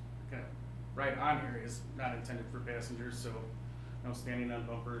passengers, can't ride on areas not intended for passengers, so no standing on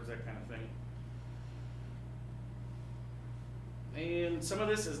bumpers, that kind of thing. And some of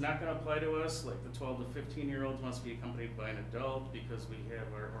this is not going to apply to us, like the 12 to 15-year-olds must be accompanied by an adult because we have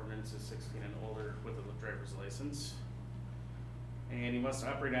our ordinances 16 and older with a driver's license. And you must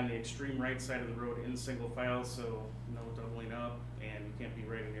operate on the extreme right side of the road in single file, so no doubling up, and you can't be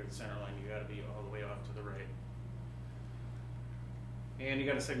right near the center line, you got to be all the way off to the right. And you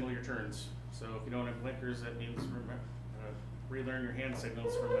got to signal your turns. So if you don't have blinkers, that means relearn your hand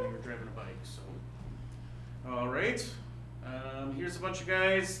signals from when you were driving a bike. So, all right. Here's a bunch of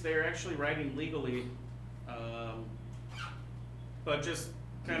guys. They're actually riding legally, but just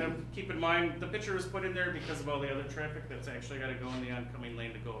kind of keep in mind the picture was put in there because of all the other traffic that's actually got to go in the oncoming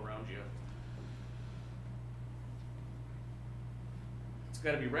lane to go around you. It's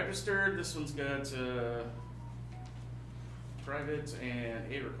got to be registered. This one's got private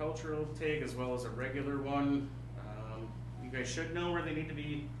and agricultural tag as well as a regular one. You guys should know where they need to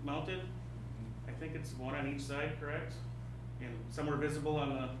be mounted. I think it's one on each side, correct? And somewhere visible on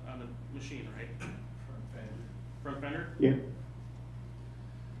the machine, right? Front fender? Yeah.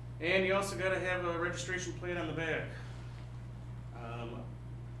 And you also got to have a registration plate on the back.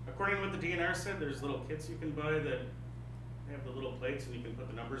 According to what the DNR said, there's little kits you can buy that have the little plates and you can put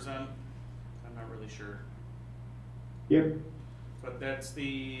the numbers on. I'm not really sure. Yep. But that's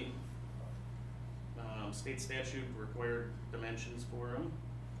the state statute required dimensions for them.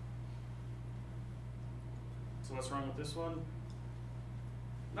 So what's wrong with this one?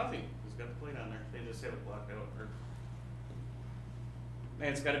 Nothing. It's got the plate on there. They just have it blocked out. And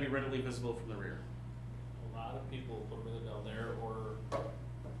it's got to be readily visible from the rear. A lot of people put them either down there or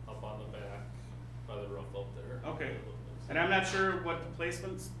up on the back by the roof up there. Okay. And I'm not sure what the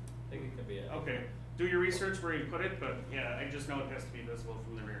placements. I think it can be it. Okay. Do your research where you put it, but yeah, I just know it has to be visible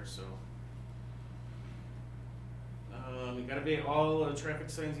from the rear. So you got to be all the traffic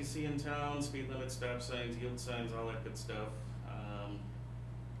signs you see in town, speed limit, stop signs, yield signs, all that good stuff.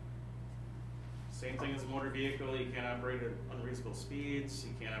 Same thing as a motor vehicle, you can't operate at unreasonable speeds,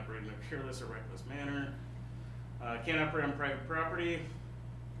 you can't operate in a careless or reckless manner, can't operate on private property,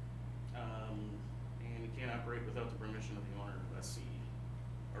 and you can't operate without the permission of the owner, lessee,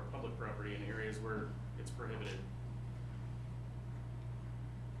 or public property in areas where it's prohibited.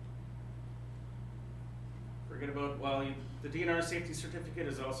 Forget about, well, the DNR safety certificate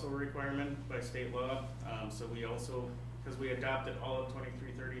is also a requirement by state law, so we also, because we adopted all of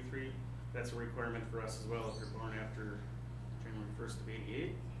 2333, that's a requirement for us as well if you're born after January 1st of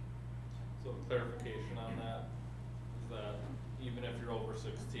 '88. So clarification on that is that even if you're over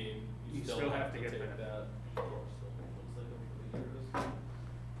 16, you still have to get take that course. So it looks like a few years.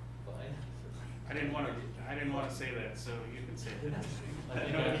 Fine. I didn't want to say that, so you can say it. I think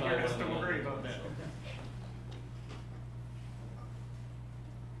You don't I thought have one to of the worry others. about that.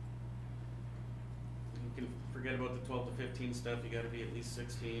 You can forget about the 12 to 15 stuff, you gotta be at least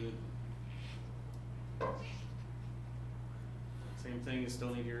 16. Same thing, you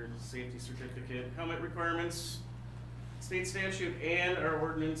still need your safety certificate. Helmet requirements, state statute and our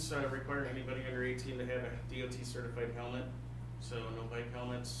ordinance require anybody under 18 to have a DOT certified helmet, so no bike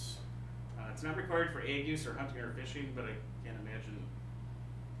helmets. It's not required for ag use or hunting or fishing, but I can't imagine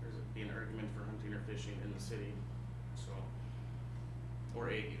there's be an argument for hunting or fishing in the city, so, or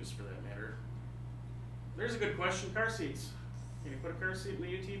ag use for that matter. There's a good question, car seats. Can you put a car seat in the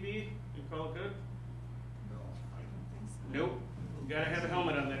UTV and call it good? Nope, you gotta have a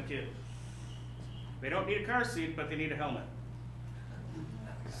helmet on that kid. They don't need a car seat, but they need a helmet.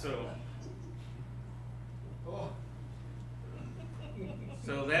 So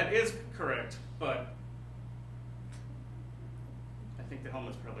that is correct, but I think the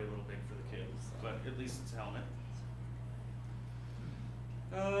helmet's probably a little big for the kids, but at least it's a helmet.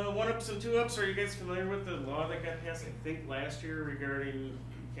 1-ups and 2-ups, are you guys familiar with the law that got passed, I think, last year regarding you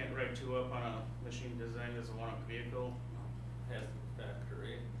can't ride 2-up on a machine designed as a 1-up vehicle? Has the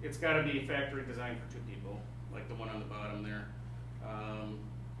factory. It's gotta be factory designed for 2 people, like the one on the bottom there.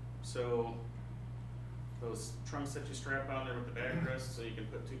 So those trunks that you strap on there with the backrest so you can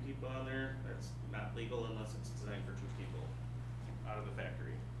put 2 people on there, that's not legal unless it's designed for 2 people out of the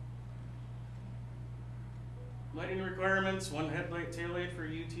factory. Lighting requirements, 1 headlight, taillight for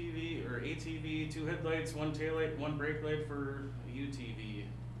UTV or ATV, 2 headlights, 1 taillight, 1 brake light for UTV.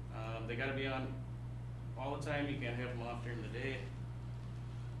 They gotta be on all the time, you can't have them off during the day.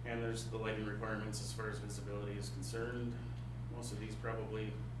 And there's the lighting requirements as far as visibility is concerned. Most of these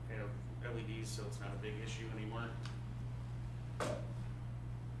probably have LEDs, so it's not a big issue anymore.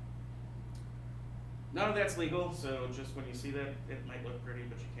 None of that's legal, so just when you see that, it might look pretty,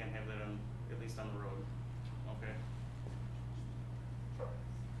 but you can't have that on, at least on the road. Okay.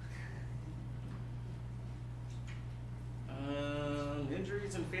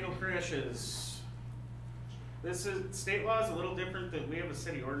 Injuries and fatal crashes. This is, state law is a little different. That we have a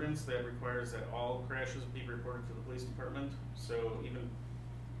city ordinance that requires that all crashes be reported to the police department. So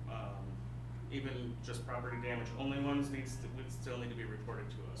even just property damage only ones would still need to be reported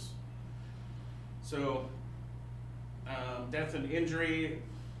to us. So death and injury,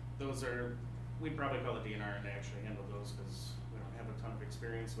 those are, we'd probably call the DNR and actually handle those because we don't have a ton of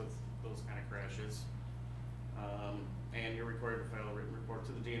experience with those kind of crashes. And you're required to file a written report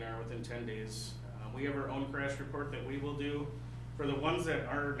to the DNR within 10 days. We have our own crash report that we will do. For the ones that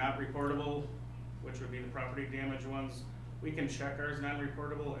are not reportable, which would be the property damage ones, we can check ours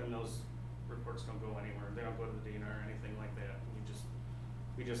non-reportable and those reports don't go anywhere. They don't go to the DNR or anything like that.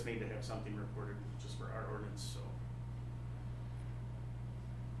 We just need to have something reported just for our ordinance, so.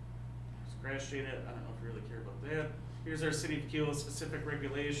 Crash data, I don't know if you really care about that. Here's our City of Kiel specific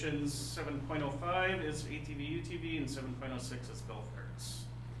regulations. 7.05 is ATV-UTV and 7.06 is golf carts.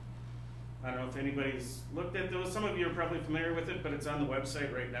 I don't know if anybody's looked at those. Some of you are probably familiar with it, but it's on the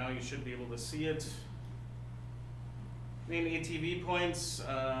website right now. You should be able to see it. Main ATV points,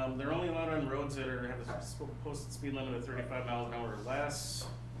 they're only allowed on roads that have a posted speed limit of 35 miles an hour or less,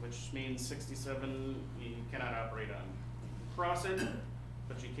 which means 67 you cannot operate on. Cross it,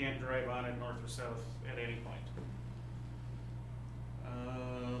 but you can't drive on it north or south at any point.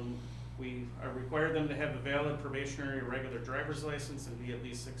 We are required them to have a valid probationary regular driver's license and be at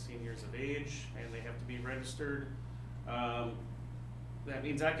least 16 years of age, and they have to be registered. That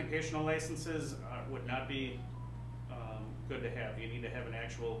means occupational licenses would not be good to have. You need to have an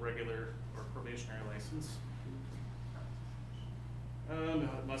actual regular or probationary license.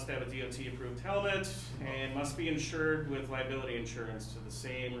 Must have a DOT approved helmet and must be insured with liability insurance to the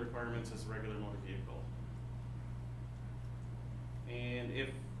same requirements as a regular motor vehicle. And if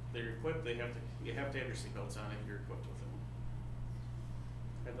they're equipped, you have to have your seatbelts on if you're equipped with them.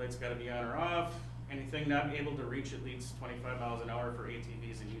 Headlights got to be on or off. Anything not able to reach at least 25 miles an hour for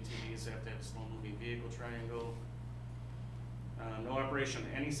ATVs and UTVs have to have a slow moving vehicle triangle. No operation on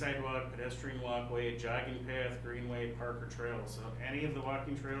any sidewalk, pedestrian walkway, jogging path, greenway, park, or trail. So any of the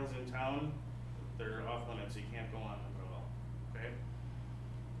walking trails in town, they're off limits. You can't go on them at all. Okay.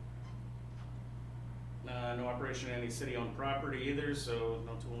 No operation on any city-owned property either. So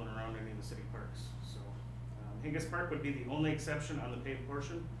no tooling around any of the city parks. So Hingis Park would be the only exception on the paved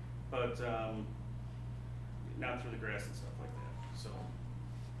portion, but not through the grass and stuff like that. So.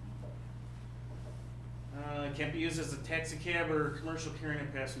 It can't be used as a taxi cab or commercial carrying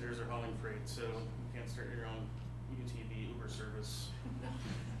of passengers or hauling freight, so you can't start your own UTV Uber service.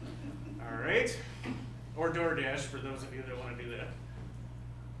 All right, or DoorDash for those of you that want to do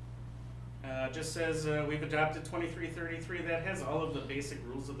that. Just says we've adopted 2333. That has all of the basic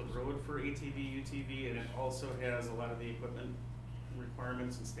rules of the road for ATV, UTV, and it also has a lot of the equipment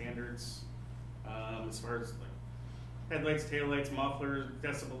requirements and standards as far as like headlights, taillights, mufflers,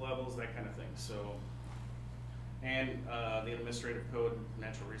 decibel levels, that kind of thing. So. And the administrative code,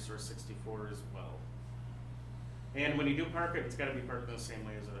 natural resource 64 as well. And when you do park it, it's got to be parked in the same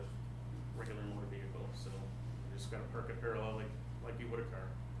way as a regular motor vehicle. So you just got to park it parallel like you would a car.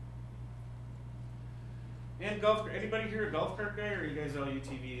 And golf, anybody here a golf cart guy, or are you guys all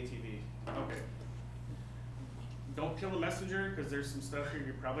UTV, ATV? Okay. Don't kill the messenger, because there's some stuff here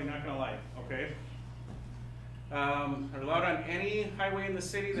you're probably not going to like, okay? Are allowed on any highway in the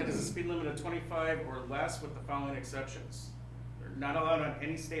city that has a speed limit of 25 or less with the following exceptions. They're not allowed on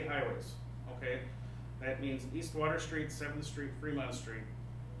any state highways, okay? That means East Water Street, 7th Street, Fremont Street.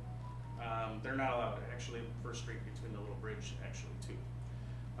 They're not allowed, actually, First Street between the little bridge, actually, too.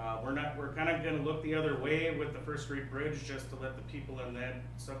 We're kind of gonna look the other way with the First Street Bridge just to let the people in that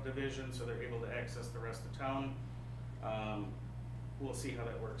subdivision so they're able to access the rest of town. We'll see how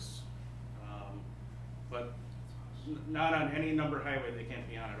that works. But not on any numbered highway they can't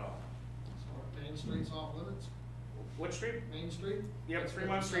be on at all. So Main Street's off limits? What street? Main Street? Yep,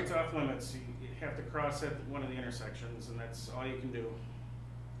 Fremont Street's off limits. You have to cross at one of the intersections, and that's all you can do.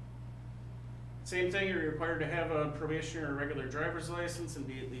 Same thing, you're required to have a probation or a regular driver's license and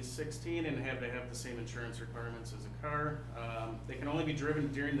be at least 16 and have to have the same insurance requirements as a car. They can only be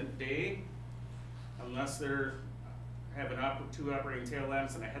driven during the day unless they're have two operating tail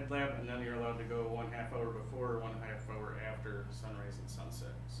lamps and a headlamp, and then you're allowed to go 1/2 hour before or 1/2 hour after sunrise and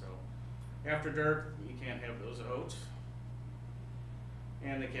sunset. So after dark, you can't have those out.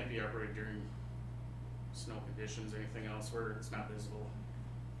 And they can't be operated during snow conditions, anything else where it's not visible.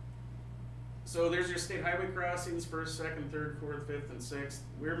 So there's your state highway crossings, 1st, 2nd, 3rd, 4th, 5th, and 6th.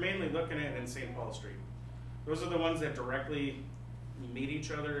 We're mainly looking at in St. Paul Street. Those are the ones that directly meet each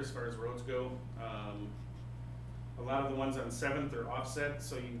other as far as roads go. A lot of the ones on 7th are offset,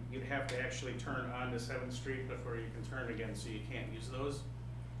 so you'd have to actually turn onto 7th Street before you can turn again, so you can't use those.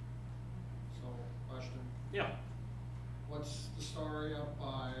 So, question. Yeah. What's the story up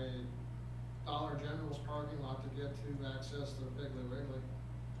by Dollar General's parking lot to get to access to the Piggly Wiggly?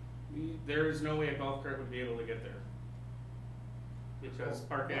 There is no way a golf cart would be able to get there. Because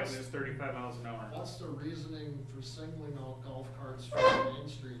Park Avenue is 35 miles an hour. What's the reasoning for singling out golf carts from Main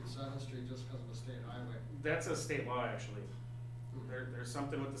Street and 7th Street just because of the state highway? That's a state law, actually. There's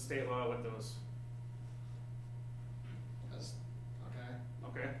something with the state law with those. Okay.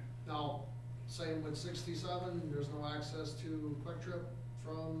 Okay. Now, same with 67, there's no access to Quick Trip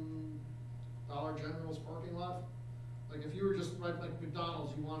from Dollar General's parking lot? Like if you were just right like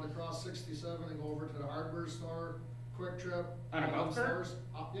McDonald's, you wanted to cross 67 and go over to the hardware store, Quick Trip. On a golf cart?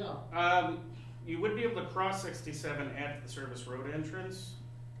 Yeah. You would be able to cross 67 at the service road entrance.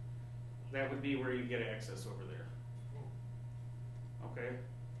 That would be where you get access over there. Okay.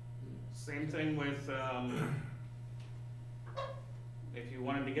 Same thing with, if you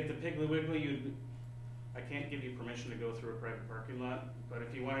wanted to get the Piggly Wiggly, I can't give you permission to go through a private parking lot, but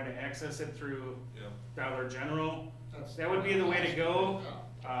if you wanted to access it through Dollar General, that would be the way to go.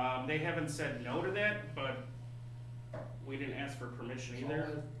 They haven't said no to that, but we didn't ask for permission either.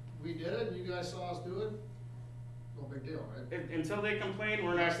 So if we did it and you guys saw us do it, no big deal, right? Until they complain,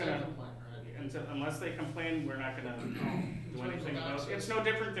 we're not gonna. Right? Unless they complain, we're not gonna do anything about it. It's no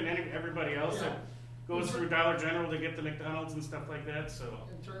different than everybody else that goes through Dollar General to get the McDonald's and stuff like that, so.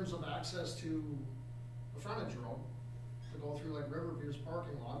 In terms of access to the frontage road, to go through like Riverview's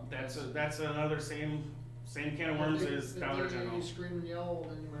parking lot. That's another same can of worms as Dollar General. If they scream and yell,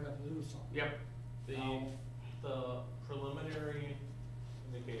 then you might have to do something. Yep. The preliminary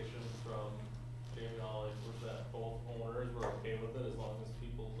indication from Jamie Ollie was that both owners were okay with it as long as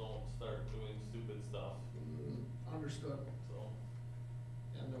people don't start doing stupid stuff. Understood. So.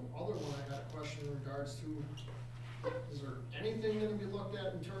 Yeah, And the other one, I got a question in regards to, is there anything gonna be looked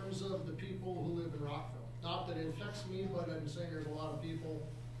at in terms of the people who live in Rockville? Not that it affects me, but I'm saying there's a lot of people,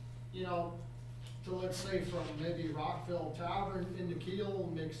 you know, to, let's say, from maybe Rockville Tavern into Kiel,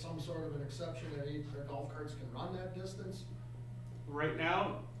 make some sort of an exception that golf carts can run that distance? Right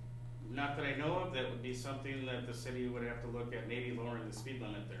now, not that I know of, that would be something that the city would have to look at, maybe lowering the speed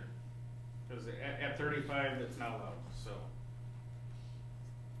limit there. Cause at 35, it's not allowed, so.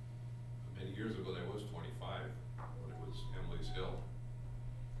 Many years ago, that was 25, when it was Emily's Hill.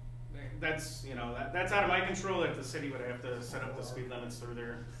 That's, you know, that's out of my control, that the city would have to set up the speed limits through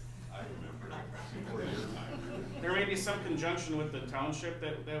there. I remember that, before your time. There may be some conjunction with the township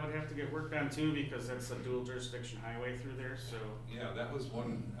that would have to get worked on too, because that's a dual jurisdiction highway through there, so. Yeah, that was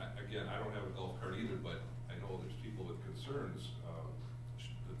one, again, I don't have a golf cart either, but I know there's people with concerns.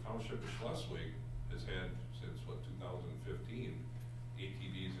 The township of Schleswig has had, since what, 2015,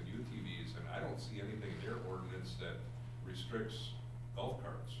 ATVs and UTVs, and I don't see anything in their ordinance that restricts golf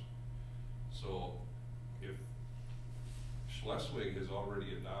carts. So if Schleswig has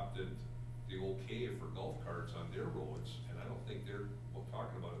already adopted the okay for golf carts on their roads, and I don't think they're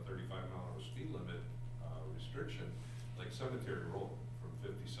talking about a 35-mile-an-hour speed limit restriction, like Cemetery Road from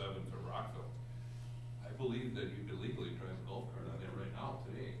 57 to Rockville. I believe that you could legally drive a golf cart on there right now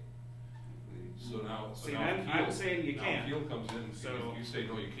today. So now, See, I'm saying you can't. Now Kiel comes in, So- and you say,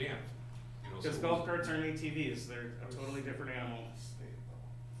 no, you can't. You know, Because so golf carts aren't ATVs, they're a totally different animal.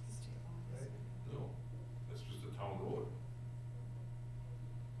 No, that's just a town road.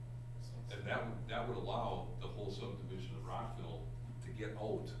 And that would allow the whole subdivision of Rockville to get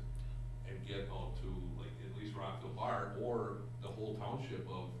out and get out to like at least Rockville Bar or the whole township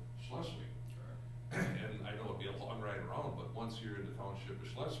of Schleswig. And I know it'd be a long ride around, but once you're in the township of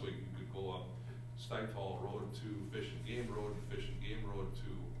Schleswig, you could go up Steighall Road to Fish and Game Road, Fish and Game Road to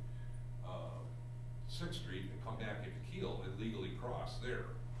 6th Street, and come back into Kiel and legally cross there.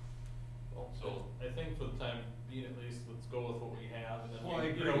 So I think for the time being, at least, let's go with what we have, and then Well,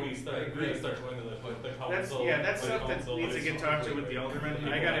 I you know, agree. we start going to the That's, council. yeah, that's the stuff that council needs to is get talked to with the completely- aldermen.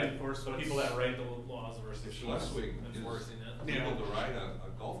 people I gotta that- enforce the what's- people that write the laws versus if Schleswig is enforcing it. legal to ride a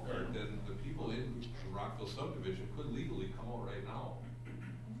golf cart, then the people in the Rockville subdivision could legally come out right now.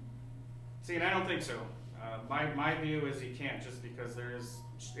 See, and I don't think so. My view is you can't, just because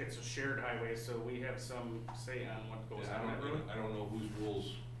it's a shared highway, so we have some say on what goes Yeah, on that road. I don't know whose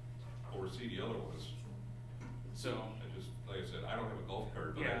rules oversee the other ones. So, I just, like I said, I don't have a golf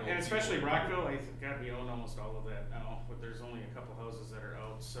cart, but I yeah, know and especially people- Rockville, God, we own almost all of that now, but there's only a couple houses that are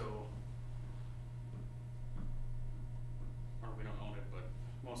out, so. Or we don't own it, but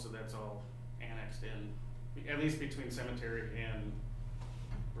most of that's all annexed in, at least between cemetery and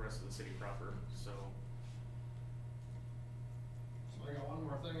the rest of the city proper, so. So I got one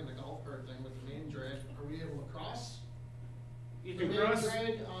more thing in the golf cart thing with the main drag. Are we able to cross? You The can main cross,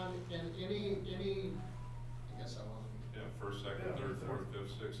 drag on, in any, I guess I wasn't. Yeah, first, second, third, fourth,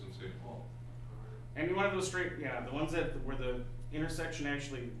 fifth, sixth, and St. Paul. any one of those straight, yeah, the ones that, where the intersection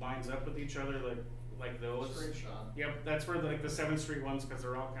actually lines up with each other, like those. Straight shot. Yep, that's where like the 7th Street ones, cause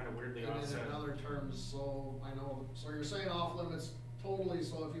they're all kind of weirdly And offset. then in other terms, so I know, so you're saying off limits totally,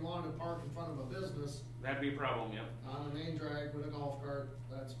 so if you wanted to park in front of a business That'd be a problem, yep. on the main drag with a golf cart,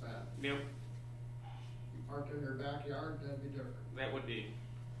 that's bad. Yep, You parked in their backyard, that'd be different. that would be.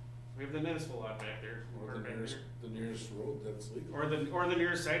 We have the municipal lot back there. Or park the back nearest, there. the nearest road that's legal. Or the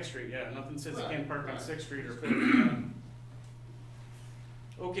nearest side street, yeah, nothing says you Right, can't park on right. 6th Street or 5th.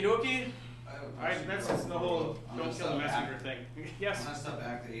 Okey dokey, I have a question that's for- just the whole I'm don't gonna kill the step back. messenger thing. Yes, When I step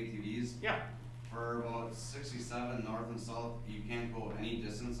back to ATVs, yeah, for about 67 north and south, you can't go any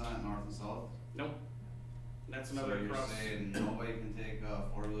distance on it, north and south. nope. That's another So cross. you're saying nobody can take a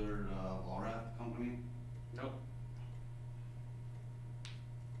four-wheeler, Walrath company? Nope.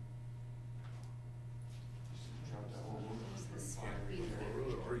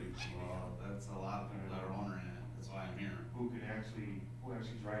 Or you Well, that's a lot of people that are wondering it, that's why I'm here. Who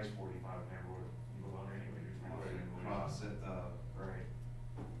actually drives 45 in that road? You go down there anyway, there's not really anybody. Cross at the Right.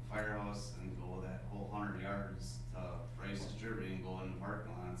 firehouse and go that whole 100 yards to Rice Distributing and go in the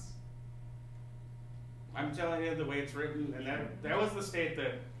parking lots. I'm telling you, the way it's written, and that was the state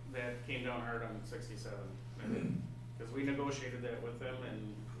that came down hard on 67. Cause we negotiated that with them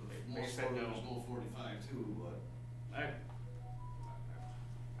and they Most said four-wheelers no. go 45 too, but.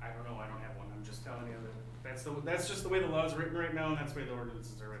 I don't know, I don't have one, I'm just telling you that that's just the way the law's written right now, and that's the way the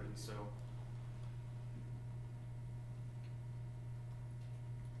ordinances are written, so.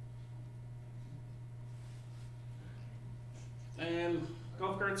 And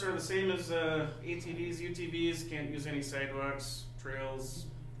golf carts are the same as ATVs, UTVs, can't use any sidewalks, trails,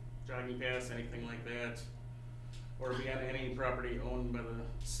 jogging paths, anything like that. Or be on any property owned by the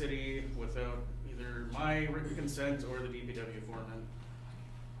city without either my written consent or the DPW foreman.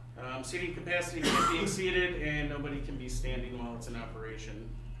 Seating capacity can't be exceeded and nobody can be standing while it's in operation.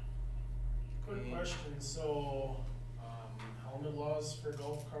 Quick question, so, helmet laws for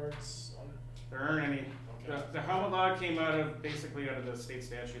golf carts? There aren't any. Okay. The helmet law came out of the state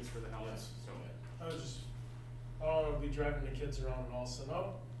statutes for the helmets, so. I was just, I don't wanna be driving the kids around and all of a sudden,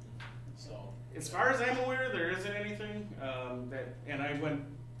 oh, so. As far as I'm aware, there isn't anything, and I went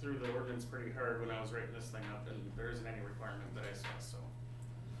through the ordinance pretty hard when I was writing this thing up, and there isn't any requirement that I saw, so.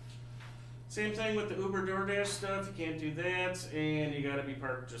 Same thing with the Uber DoorDash stuff, you can't do that, and you gotta be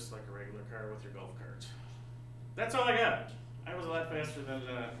parked just like a regular car with your golf cart. That's all I got. I was a lot faster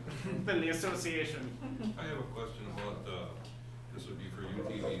than the association. I have a question about, this would be for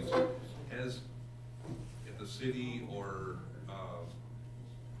UTVs. Has, in the city or,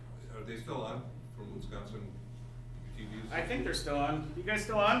 are they still on from Wisconsin UTVs? I think they're still on. You guys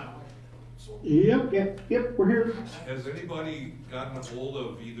still on? Yep, we're here. Has anybody gotten a hold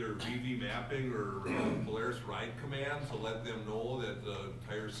of either VV Mapping or Polaris Ride Command to let them know that the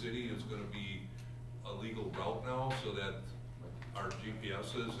entire city is gonna be a legal route now, so that our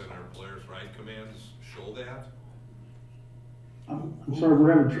GPSs and our Polaris Ride Commands show that? I'm sorry,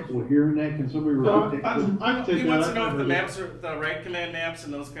 we're having trouble hearing that. Can somebody repeat that? I can take He that. wants to I know if can the read it. maps are, the right command maps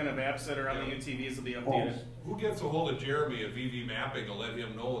and those kind of apps that are on the UTVs will be updated. Who gets a hold of Jeremy at VV Mapping to let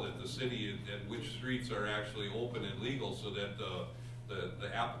him know that the city and which streets are actually open and legal, so that the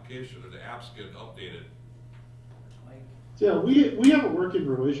application or the apps get updated? Yeah, we have a working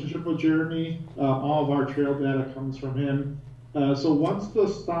relationship with Jeremy. All of our trail data comes from him. So once the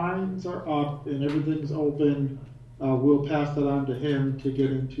signs are up and everything's open, we'll pass that on to him to get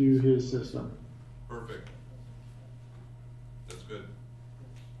into his system. Perfect. That's good.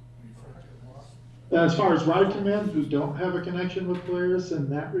 As far as ride commands, we don't have a connection with Polaris in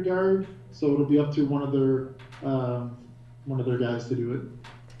that regard, so it'll be up to one of their guys to do it.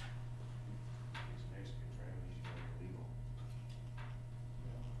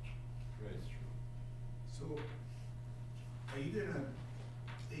 So, are you gonna,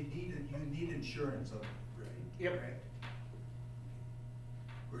 you need insurance of it, right? Yep. Correct.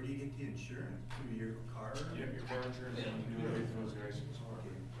 Where do you get the insurance? Through your car? Yep, your car insurance, and you do everything those guys can support.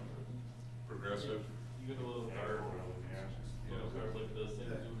 Progressive. You get a little card, little card like this, thing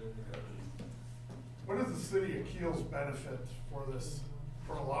to do it. What is the city of Kiel's benefit for this,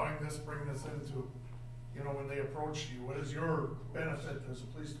 for allowing this, bringing this into, you know, when they approach you? What is your benefit as a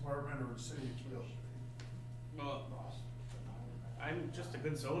police department or the city of Kiel? Well, I'm just a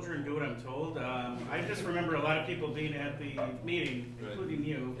good soldier and do what I'm told. I just remember a lot of people being at the meeting, including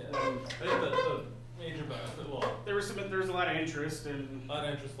you. Yeah. I think that's a major benefit. Well, There was a lot of interest and. a lot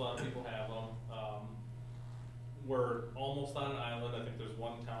of interest, a lot of people have them. We're almost on an island. I think there's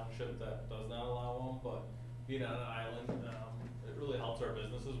one township that does not allow them, but being on an island, it really helps our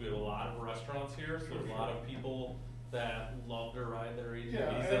businesses. We have a lot of restaurants here, so there's a lot of people that love to ride their ATVs Yeah,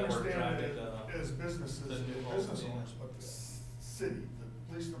 I that we're understand driving that as businesses, the new business homes, yeah. owners, but the city, the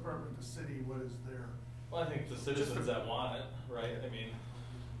police department, the city, what is their? Well, I think the citizens that want it, right? I mean,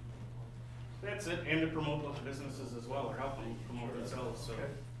 That's it, and to promote local businesses as well, or help them promote themselves, so. Okay.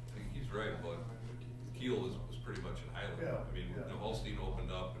 I think he's right, but Kiel was pretty much an island. Yeah, I mean, yeah. Holstein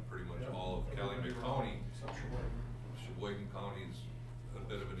opened up and pretty much Yeah. all of Calumet County. Sheboygan. Sheboygan County's a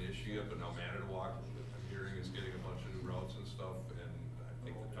bit of an issue, but now Manitowoc, I'm hearing, is getting a bunch of new routes and stuff, and I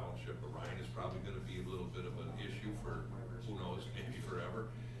think the township of Ryan is probably gonna be a little bit of an issue for, who knows, maybe forever.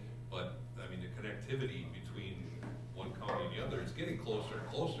 But, I mean, the connectivity between one county and the other is getting closer and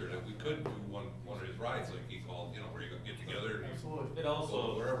closer, that we could do one of his rides, like he called, you know, where you get together and you Absolutely. it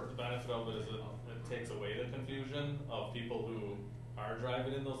also, go wherever. the benefit of it is it takes away the confusion of people who are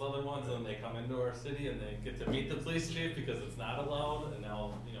driving in those other ones, and they come into our city and they get to meet the police chief because it's not allowed, and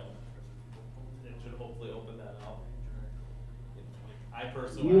now, you know, it should hopefully open that up. I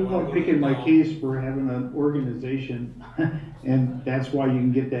personally. You are picking my case for having an organization, and that's why you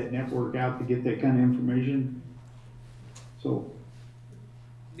can get that network out to get that kind of information. So,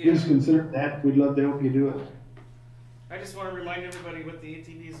 please consider that. We'd love to help you do it. I just wanna remind everybody with the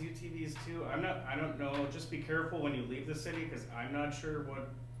ATVs, UTVs too, I don't know, just be careful when you leave the city, cause I'm not sure what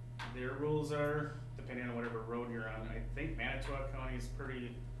their rules are, depending on whatever road you're on. I think Manitowoc County is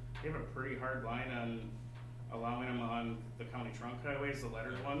they have a pretty hard line on allowing them on the county trunk highways, the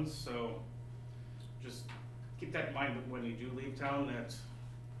lettered ones, so just keep that in mind when you do leave town, that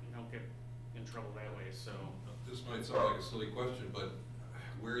you don't get in trouble that way, so. This might sound like a silly question, but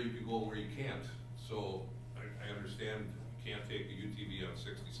you can go and where you can't. So I understand you can't take a UTV on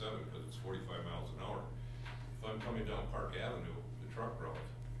 67 because it's 45 miles an hour. If I'm coming down Park Avenue, the truck route,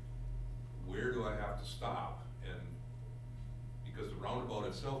 where do I have to stop? And because the roundabout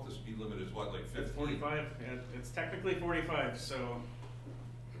itself, the speed limit is what, like 15? It's 45, and it's technically 45, so.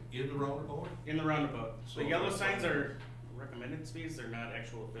 In the roundabout? In the roundabout. So The yellow if I'm- signs are recommended speeds, they're not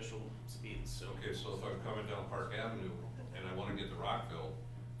actual official speeds, so. Okay, so if I'm coming down Park Avenue and I wanna get to Rockville,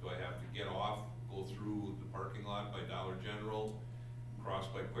 do I have to get off, go through the parking lot by Dollar General, cross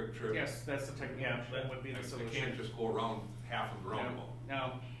by Quick Trip? Yes, that's the tech, yeah, that would be the I solution. can't just go around half of the roundabout.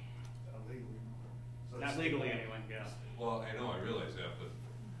 No, not legally anyway, yeah. Well, I know, I realize that, but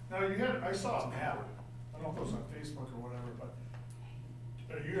Now, I saw a map, I don't know if it was on Facebook or whatever, but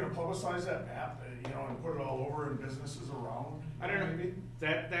are you gonna publicize that map, and put it all over in businesses around? I don't know, maybe?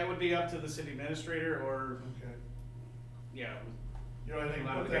 that would be up to the city administrator or, Okay. yeah. I think A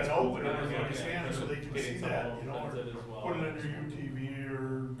lot of put it gets that out open there, up, as yeah. a standard, so they can Getting see some that, of or it as well. put it in their UTV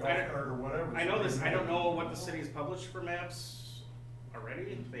or golf I don't- cart or whatever. I so know they this, I don't know what the city's published for maps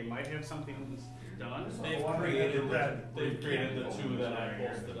already, they might have something done. They've Well, created, that- they've created the two that I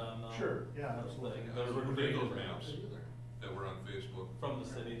posted on the. Sure, yeah, absolutely. thing. I Those were removed created those maps that were on Facebook. from the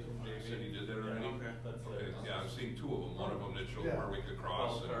city, from The JV. city did that already? Okay. That's Okay, it. yeah, I've seen two of them, one of them that showed Yeah. where we could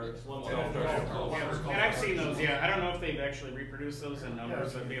cross. Golf carts, one and- golf cart. And I've seen those, yeah, I don't know if they've actually reproduced those in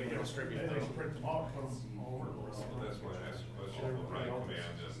numbers that be able to distribute They those. print them out, put them all over the place. Well, that's why I asked the question about ride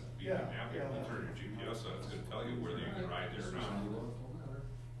command and BB Yeah, mapping, yeah. you turn your GPS on, it's gonna tell you whether you can ride there or not.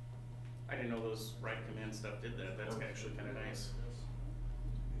 I didn't know those ride command stuff did that, that's actually kinda nice.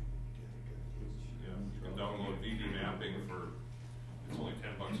 Yeah, you can download VD mapping for, it's only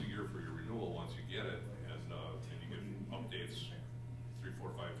 $10 a year for your renewal once you get it, and you get updates 3,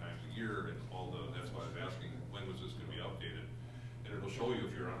 4, 5 times a year, and that's why I'm asking, when was this gonna be updated? And it'll show you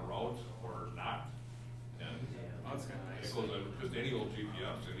if you're on a route or not. And Oh, that's kinda nice. it goes on, because any old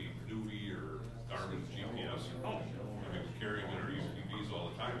GPS, any Nuvi or Garmin GPS, I mean, we carry them in our UTVs all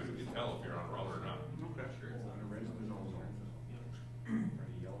the time, and we can tell if you're on a route or not. Okay.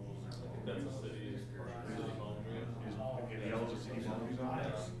 That's a city, city boundary. Okay, the yellow is city boundaries on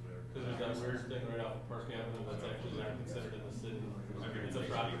it. Cause there's that weird thing right off of Park Avenue that's actually not considered in the city. It's a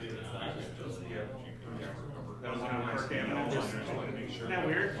property that's not. That was on Park Avenue, just, isn't that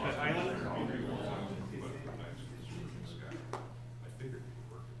weird, that island? I figured it would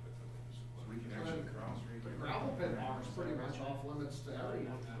work, but The gravel pit is pretty much off limits to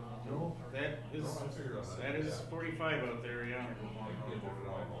everyone. That is 45 out there, yeah.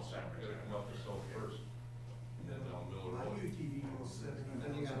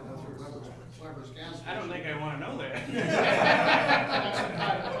 Then you gotta go through Weber's gas station. I don't think I wanna know that. That's a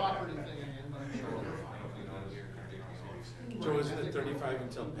private property thing again, but I'm sure they're fine. So isn't it 35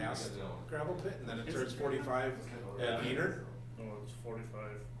 until past gravel pit, and then it turns 45 at Maynard? No, it's 45.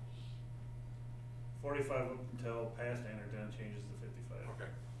 45 up until past Anner, then it changes to 55.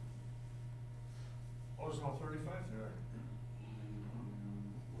 Okay. Oh, there's no 35 there?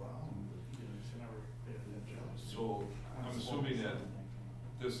 Wow. So, I'm assuming that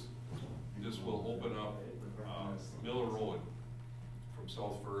this will open up, Miller Road from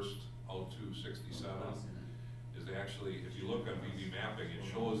South First out to 67. Is actually, if you look on BB mapping, it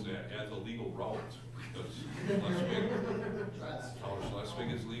shows that as a legal route, because Schleswig, Tower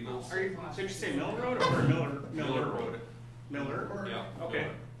Schleswig is legal. Did you say Mill Road or Miller Road? Miller? Yeah. Okay.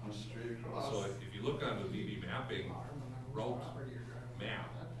 So if you look on the BB mapping route map,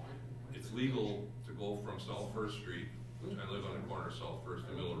 it's legal to go from South First Street, which I live on the corner of South First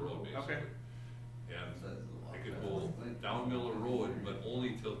and Miller Road, basically. Okay. And I could go down Miller Road, but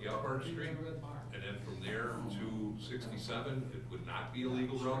only till Gephardt Street. And then from there to 67, it would not be a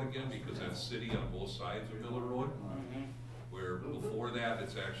legal route again, because that's city on both sides of Miller Road. Where before that,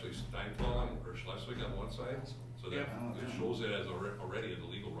 it's actually Steintal or Schleswig on one side, so that it shows it as already as a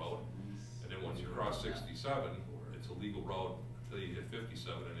legal route. And then once you cross 67, it's a legal route until you hit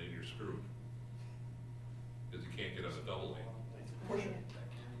 57, and then you're screwed. Because you can't get on a double lane. Push it.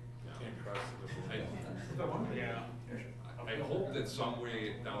 Can't cross the Yeah. I hope that some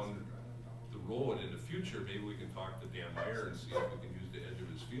way down the road in the future, maybe we can talk to Dan Meyer and see if we can use the edge of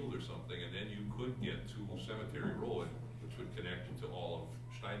his field or something, and then you could get to Cemetery Road, which would connect you to all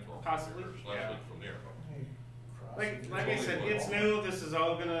of Steintal. Possibly, Or Schleswig from there. Like I said, it's new, this is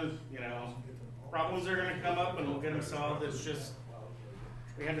all gonna, problems are gonna come up and we'll get them solved, it's just,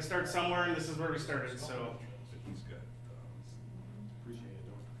 we had to start somewhere and this is where we started, so. He's got,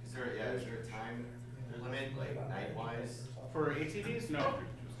 Is there a time limit, like night wise? For ATVs, no.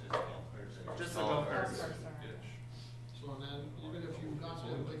 Just the golf carts. So then, even if you got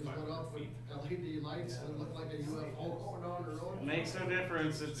to like up with LED lights and look like a UFO going down the road. It makes no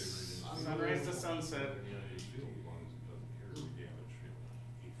difference, it's sunrise to sunset.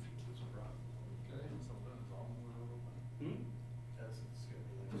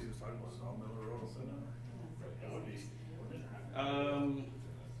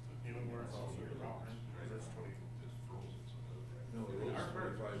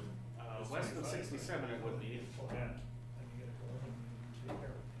 West of 67 it would be. So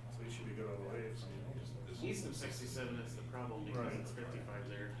you should be good all the way. East of 67 is the problem because it's 55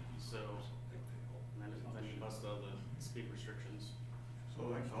 there, so, and then you bust all the speed restrictions. So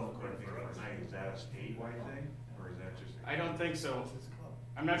like golf cart thing, is that a statewide thing, or is that just? I don't think so.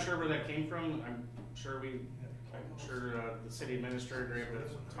 I'm not sure where that came from. I'm sure the city administrator grabbed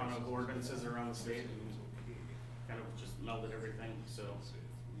a ton of ordinances around the state and kind of just melded everything, so.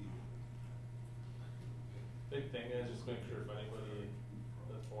 Big thing is just make sure if anybody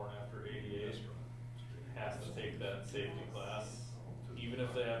that's born after '88 has to take that safety class, even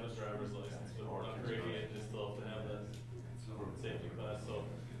if they have a driver's license, but born after '88, they still have to have that safety class. So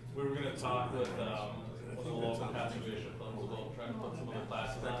we were gonna talk with the local conservation clubs about trying to put some of the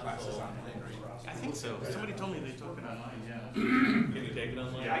classes on. I think so. Somebody told me they took it online, yeah. Can you take it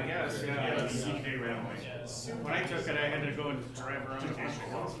online? Yeah, I guess, yeah. When I took it, I had to go and drive around country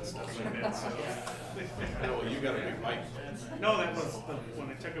house and stuff like that, so. No, you got a big bike. No, that was when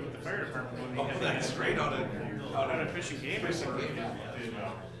I took it with the fire department. When we had That's that- straight out of fishing game. Fishing game.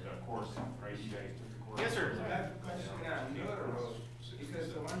 Of course, right, you guys took the course. Yes, sir. I have a question on Miller Road,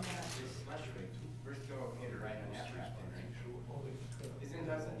 because the one path is Schleswig, we're still okay to ride on that path, right?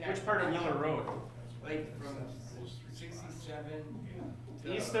 Doesn't that? Which part of Miller Road? Like from 67.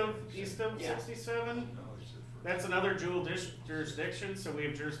 East of Yeah. 67? That's another dual jurisdiction, so we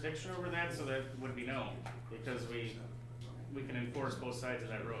have jurisdiction over that, so that would be no, because we can enforce both sides of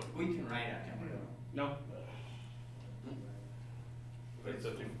that road. We can ride on it. No, It's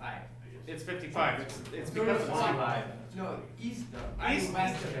 55. it's 55, it's No, because it's. No, east of, I mean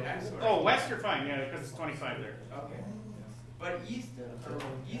west of it, I'm sorry. Oh, west you're fine, yeah, because it's 25 there. Okay. But east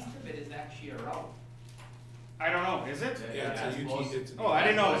of it is actually a route. I don't know, is it? Yeah, it's a UT. Oh, I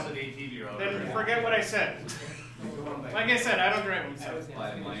didn't know. It's an ATV road. Then forget what I said. Like I said, I don't drive them, so.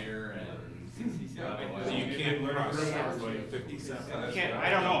 Meyer and 67. So you can't cross 57. Can't, I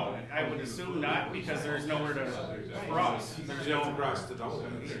don't know, I would assume not, because there's nowhere to cross. There's You have to no, cross the double.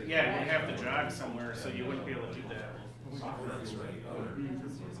 yeah, you have to jog somewhere, so you wouldn't be able to do that. That's right.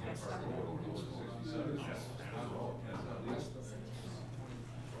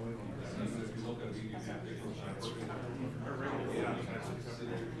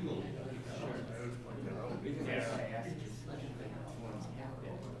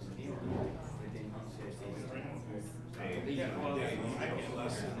 Yeah, well,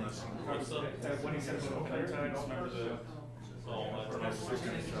 when he said about open tags, remember the.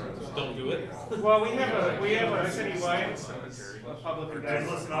 Don't do it. Well, we have a citywide public. Guys,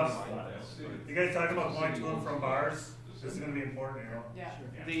 listen up. You guys talking about going to and from bars? This is gonna be important, you know?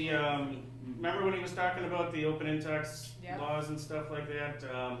 Yeah. Remember when he was talking about the open intox laws and stuff like that?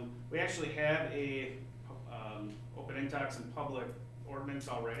 We actually have a, open intox and public ordinance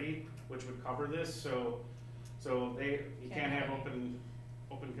already, which would cover this, so you can't have open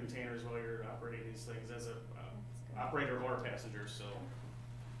containers while you're operating these things as a, operator or passenger, so.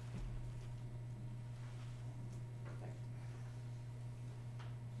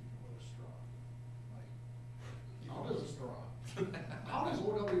 How does a straw? How does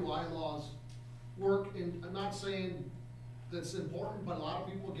OWI laws work in, I'm not saying that's important, but a lot of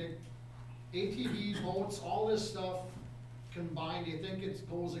people get ATV, boats, all this stuff combined, do you think it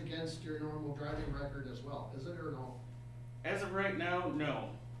goes against your normal driving record as well, is it or no? As of right now, no.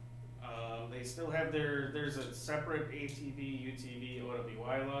 They still have there's a separate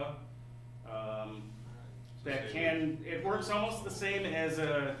ATV-UTV-OWI law. It works almost the same as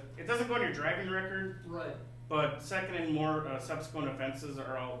it doesn't go on your driving record. Right. But second and more subsequent offenses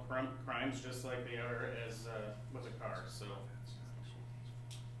are all crimes, just like they are as with a car, so.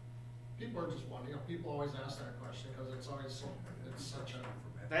 People are just wondering, people always ask that question, because it's always so, it's such a.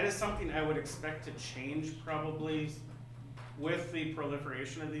 That is something I would expect to change probably with the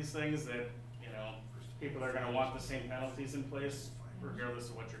proliferation of these things, that, people are gonna want the same penalties in place regardless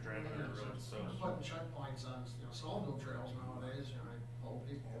of what you're driving on the road, so. We're putting checkpoints on, snowmobile trails nowadays, I pull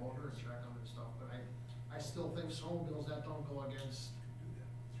people over and check them and stuff, but I still think snowmobiles, that don't go against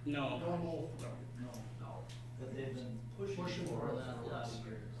No. normal. No, but they've been Pushing for that, a lot yes. of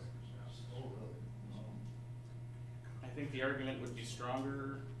years. I think the argument would be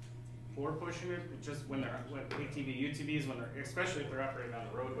stronger for pushing it, just when ATV-UTVs, when they're, especially if they're operating on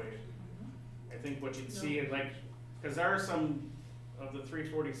the roadway. I think what you'd see is like, cause there are some of the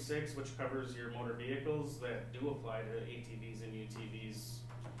 346, which covers your motor vehicles, that do apply to ATVs and UTVs.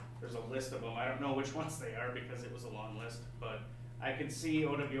 There's a list of them. I don't know which ones they are because it was a long list, but I could see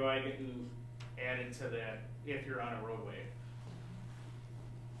OWI getting added to that if you're on a roadway.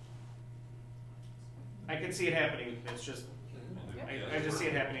 I can see it happening. It's just, I just see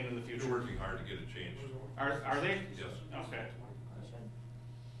it happening in the future. They're working hard to get it changed. Are they? Yes. Okay.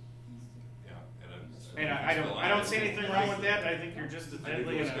 Yeah, and I don't see anything wrong with that. I think you're just as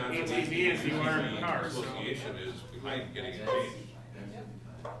deadly in an ATV as you are in a car. So. Association is behind getting it changed.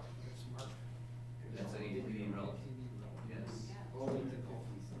 That's an ATV road. Yes.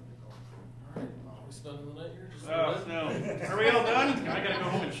 We spending the night here? Just Oh, no. Are we all done? I gotta go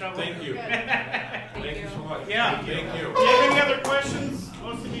home and shovel. Thank you. Thank you so much. Yeah. Thank you. Do you have any other questions?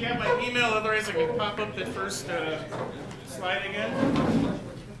 Most of you have my email, otherwise I can pop up the first slide again.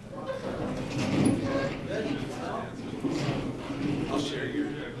 I'll share your.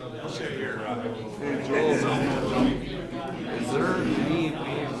 Is there any way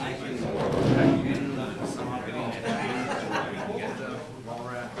I can check in somehow getting it to get the wall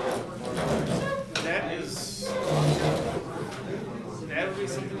wrap? That would be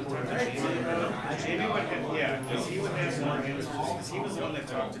something to talk to Jamie about. Jamie would have, yeah, because he would have more answers, because he was the one that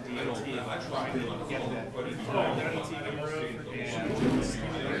talked to DOT about trying to get that put on the ATV road,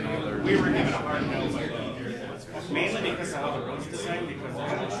 and we were given a hard no by them. Mainly because of how the road's designed, because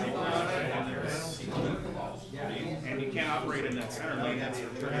there's no shoulder on it, and there's, and you can't operate in that center lane, that's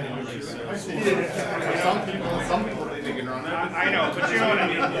really so. Some people think they can run it. I know, but you know what I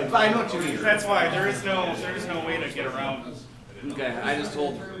mean. But I know what you mean. That's why, there is no way to get around. Okay, I just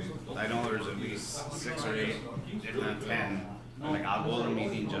told, I know there's at least 6 or 8, if not 10. I'm like, I'll go to the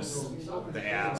meeting just to ask.